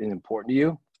is important to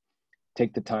you,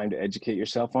 take the time to educate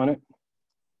yourself on it.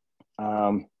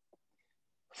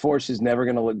 Force is never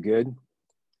going to look good,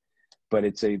 but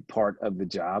it's a part of the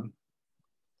job.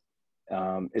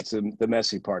 It's the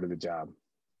messy part of the job.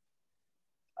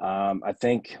 I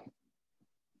think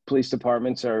police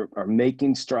departments are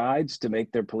making strides to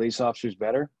make their police officers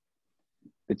better.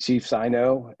 The chiefs I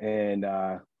know and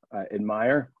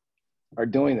admire are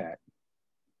doing that.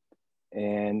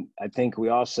 And I think we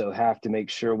also have to make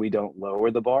sure we don't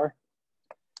lower the bar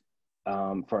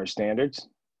for our standards,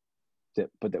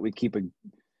 but that we keep a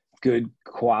good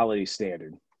quality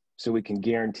standard so we can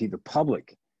guarantee the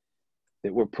public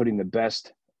that we're putting the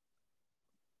best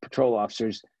patrol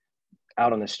officers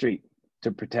out on the street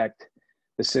to protect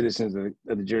the citizens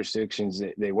of the jurisdictions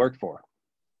that they work for.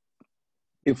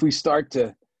 If we start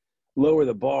to lower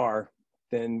the bar,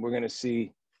 then we're going to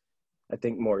see, I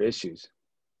think, more issues.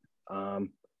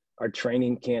 Our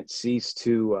training can't cease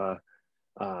to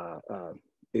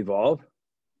evolve.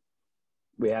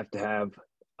 We have to have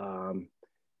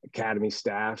academy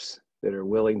staffs that are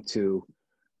willing to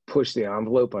push the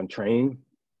envelope on training.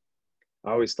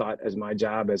 I always thought as my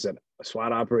job as a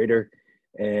SWAT operator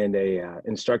and a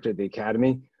instructor at the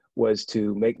academy was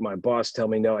to make my boss tell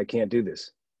me, no, I can't do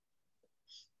this.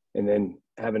 and then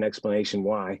have an explanation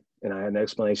why. And I had an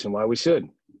explanation why we should.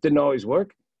 Didn't always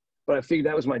work, but I figured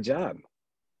that was my job.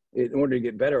 In order to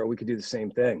get better, we could do the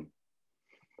same thing.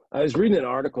 I was reading an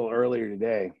article earlier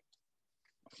today,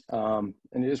 and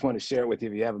I just want to share it with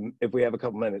you if we have a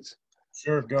couple minutes.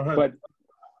 Sure, go ahead. But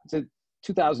it's a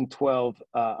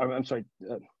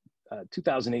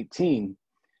 2018,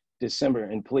 December,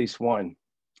 in Police One.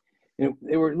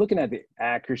 They were looking at the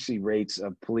accuracy rates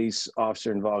of police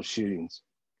officer-involved shootings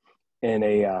in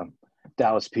a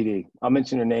Dallas PD. I'll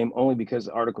mention her name only because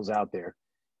the article's out there.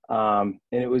 And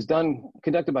it was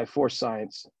conducted by Force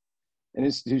Science, an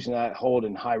institution that I hold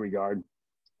in high regard.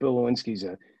 Bill Lewinsky's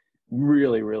a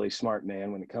really, really smart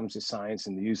man when it comes to science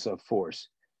and the use of force.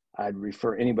 I'd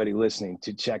refer anybody listening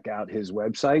to check out his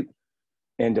website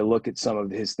and to look at some of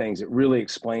his things. It really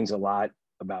explains a lot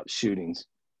about shootings.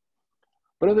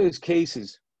 But of those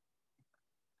cases,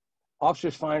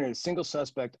 officers find a single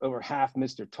suspect over half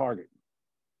missed their target.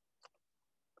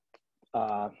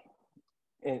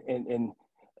 And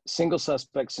single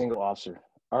suspect, single officer.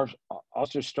 Our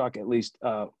officers struck at least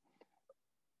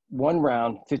one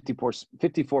round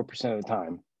 54% of the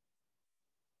time,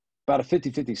 about a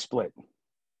 50-50 split.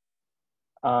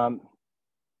 At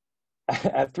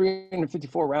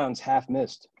 354 rounds, half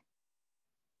missed.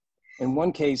 In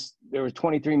one case, there were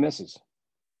 23 misses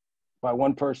by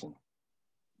one person.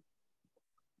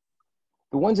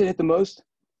 The ones that hit the most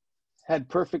had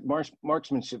perfect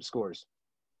marksmanship scores,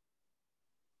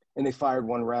 and they fired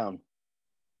one round.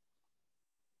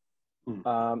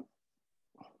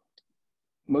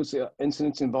 Most of the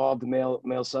incidents involved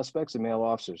male suspects and male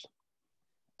officers.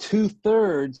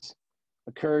 2/3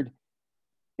 occurred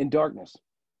in darkness.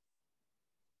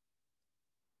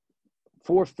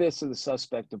 4/5 of the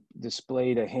suspect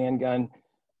displayed a handgun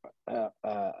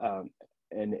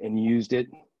and used it.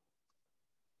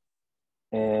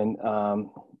 And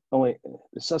only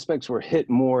the suspects were hit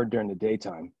more during the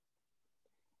daytime.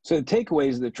 So the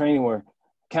takeaways of the training were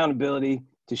accountability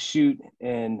to shoot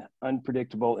and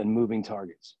unpredictable and moving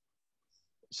targets.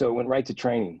 So it went right to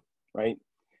training, right?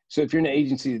 So if you're in an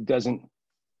agency that doesn't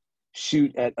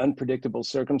shoot at unpredictable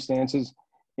circumstances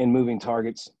and moving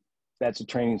targets, that's a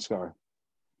training scar.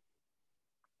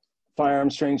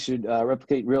 Firearms training should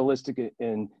replicate realistic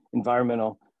and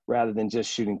environmental rather than just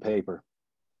shooting paper.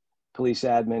 Police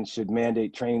admin should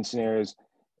mandate training scenarios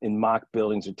in mock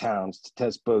buildings or towns to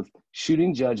test both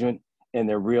shooting judgment and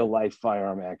their real life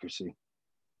firearm accuracy.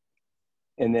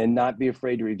 And then not be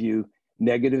afraid to review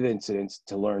negative incidents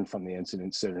to learn from the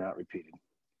incidents so they're not repeated.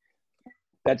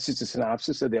 That's just a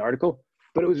synopsis of the article,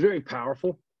 but it was very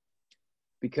powerful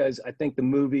because I think the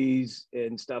movies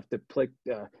and stuff that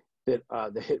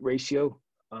the hit ratio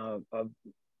of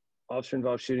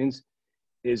officer-involved shootings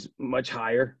is much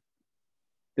higher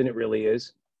than it really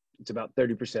is. It's about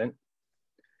 30%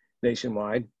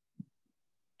 nationwide.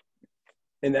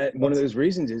 And that one of those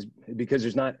reasons is because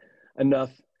there's not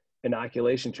enough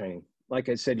inoculation training. Like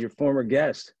I said, your former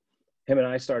guest, him and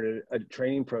I started a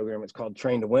training program. It's called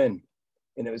Train to Win.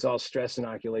 And it was all stress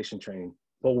inoculation training,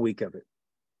 whole week of it.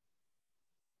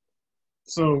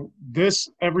 So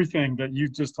everything that you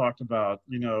just talked about,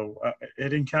 it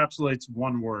encapsulates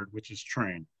one word, which is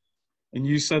train. And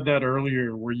you said that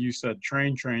earlier where you said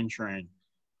train, train, train.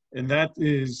 And that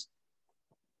is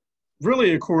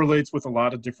really, it correlates with a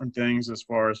lot of different things as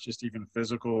far as just even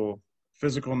physicalness,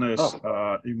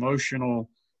 emotional,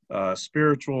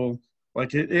 spiritual.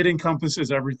 Like it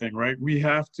encompasses everything, right? We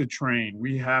have to train.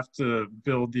 We have to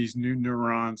build these new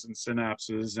neurons and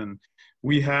synapses, and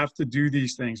we have to do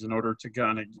these things in order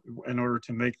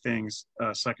to make things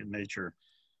second nature.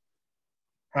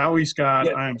 Howie Scott,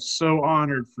 Yeah. I am so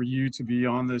honored for you to be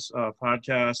on this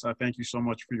podcast. I thank you so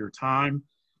much for your time.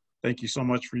 Thank you so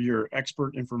much for your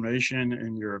expert information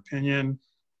and your opinion.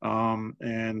 I'm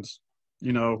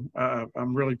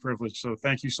really privileged. So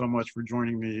thank you so much for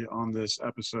joining me on this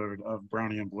episode of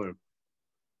Brownie and Blue.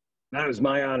 That was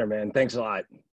my honor, man. Thanks a lot.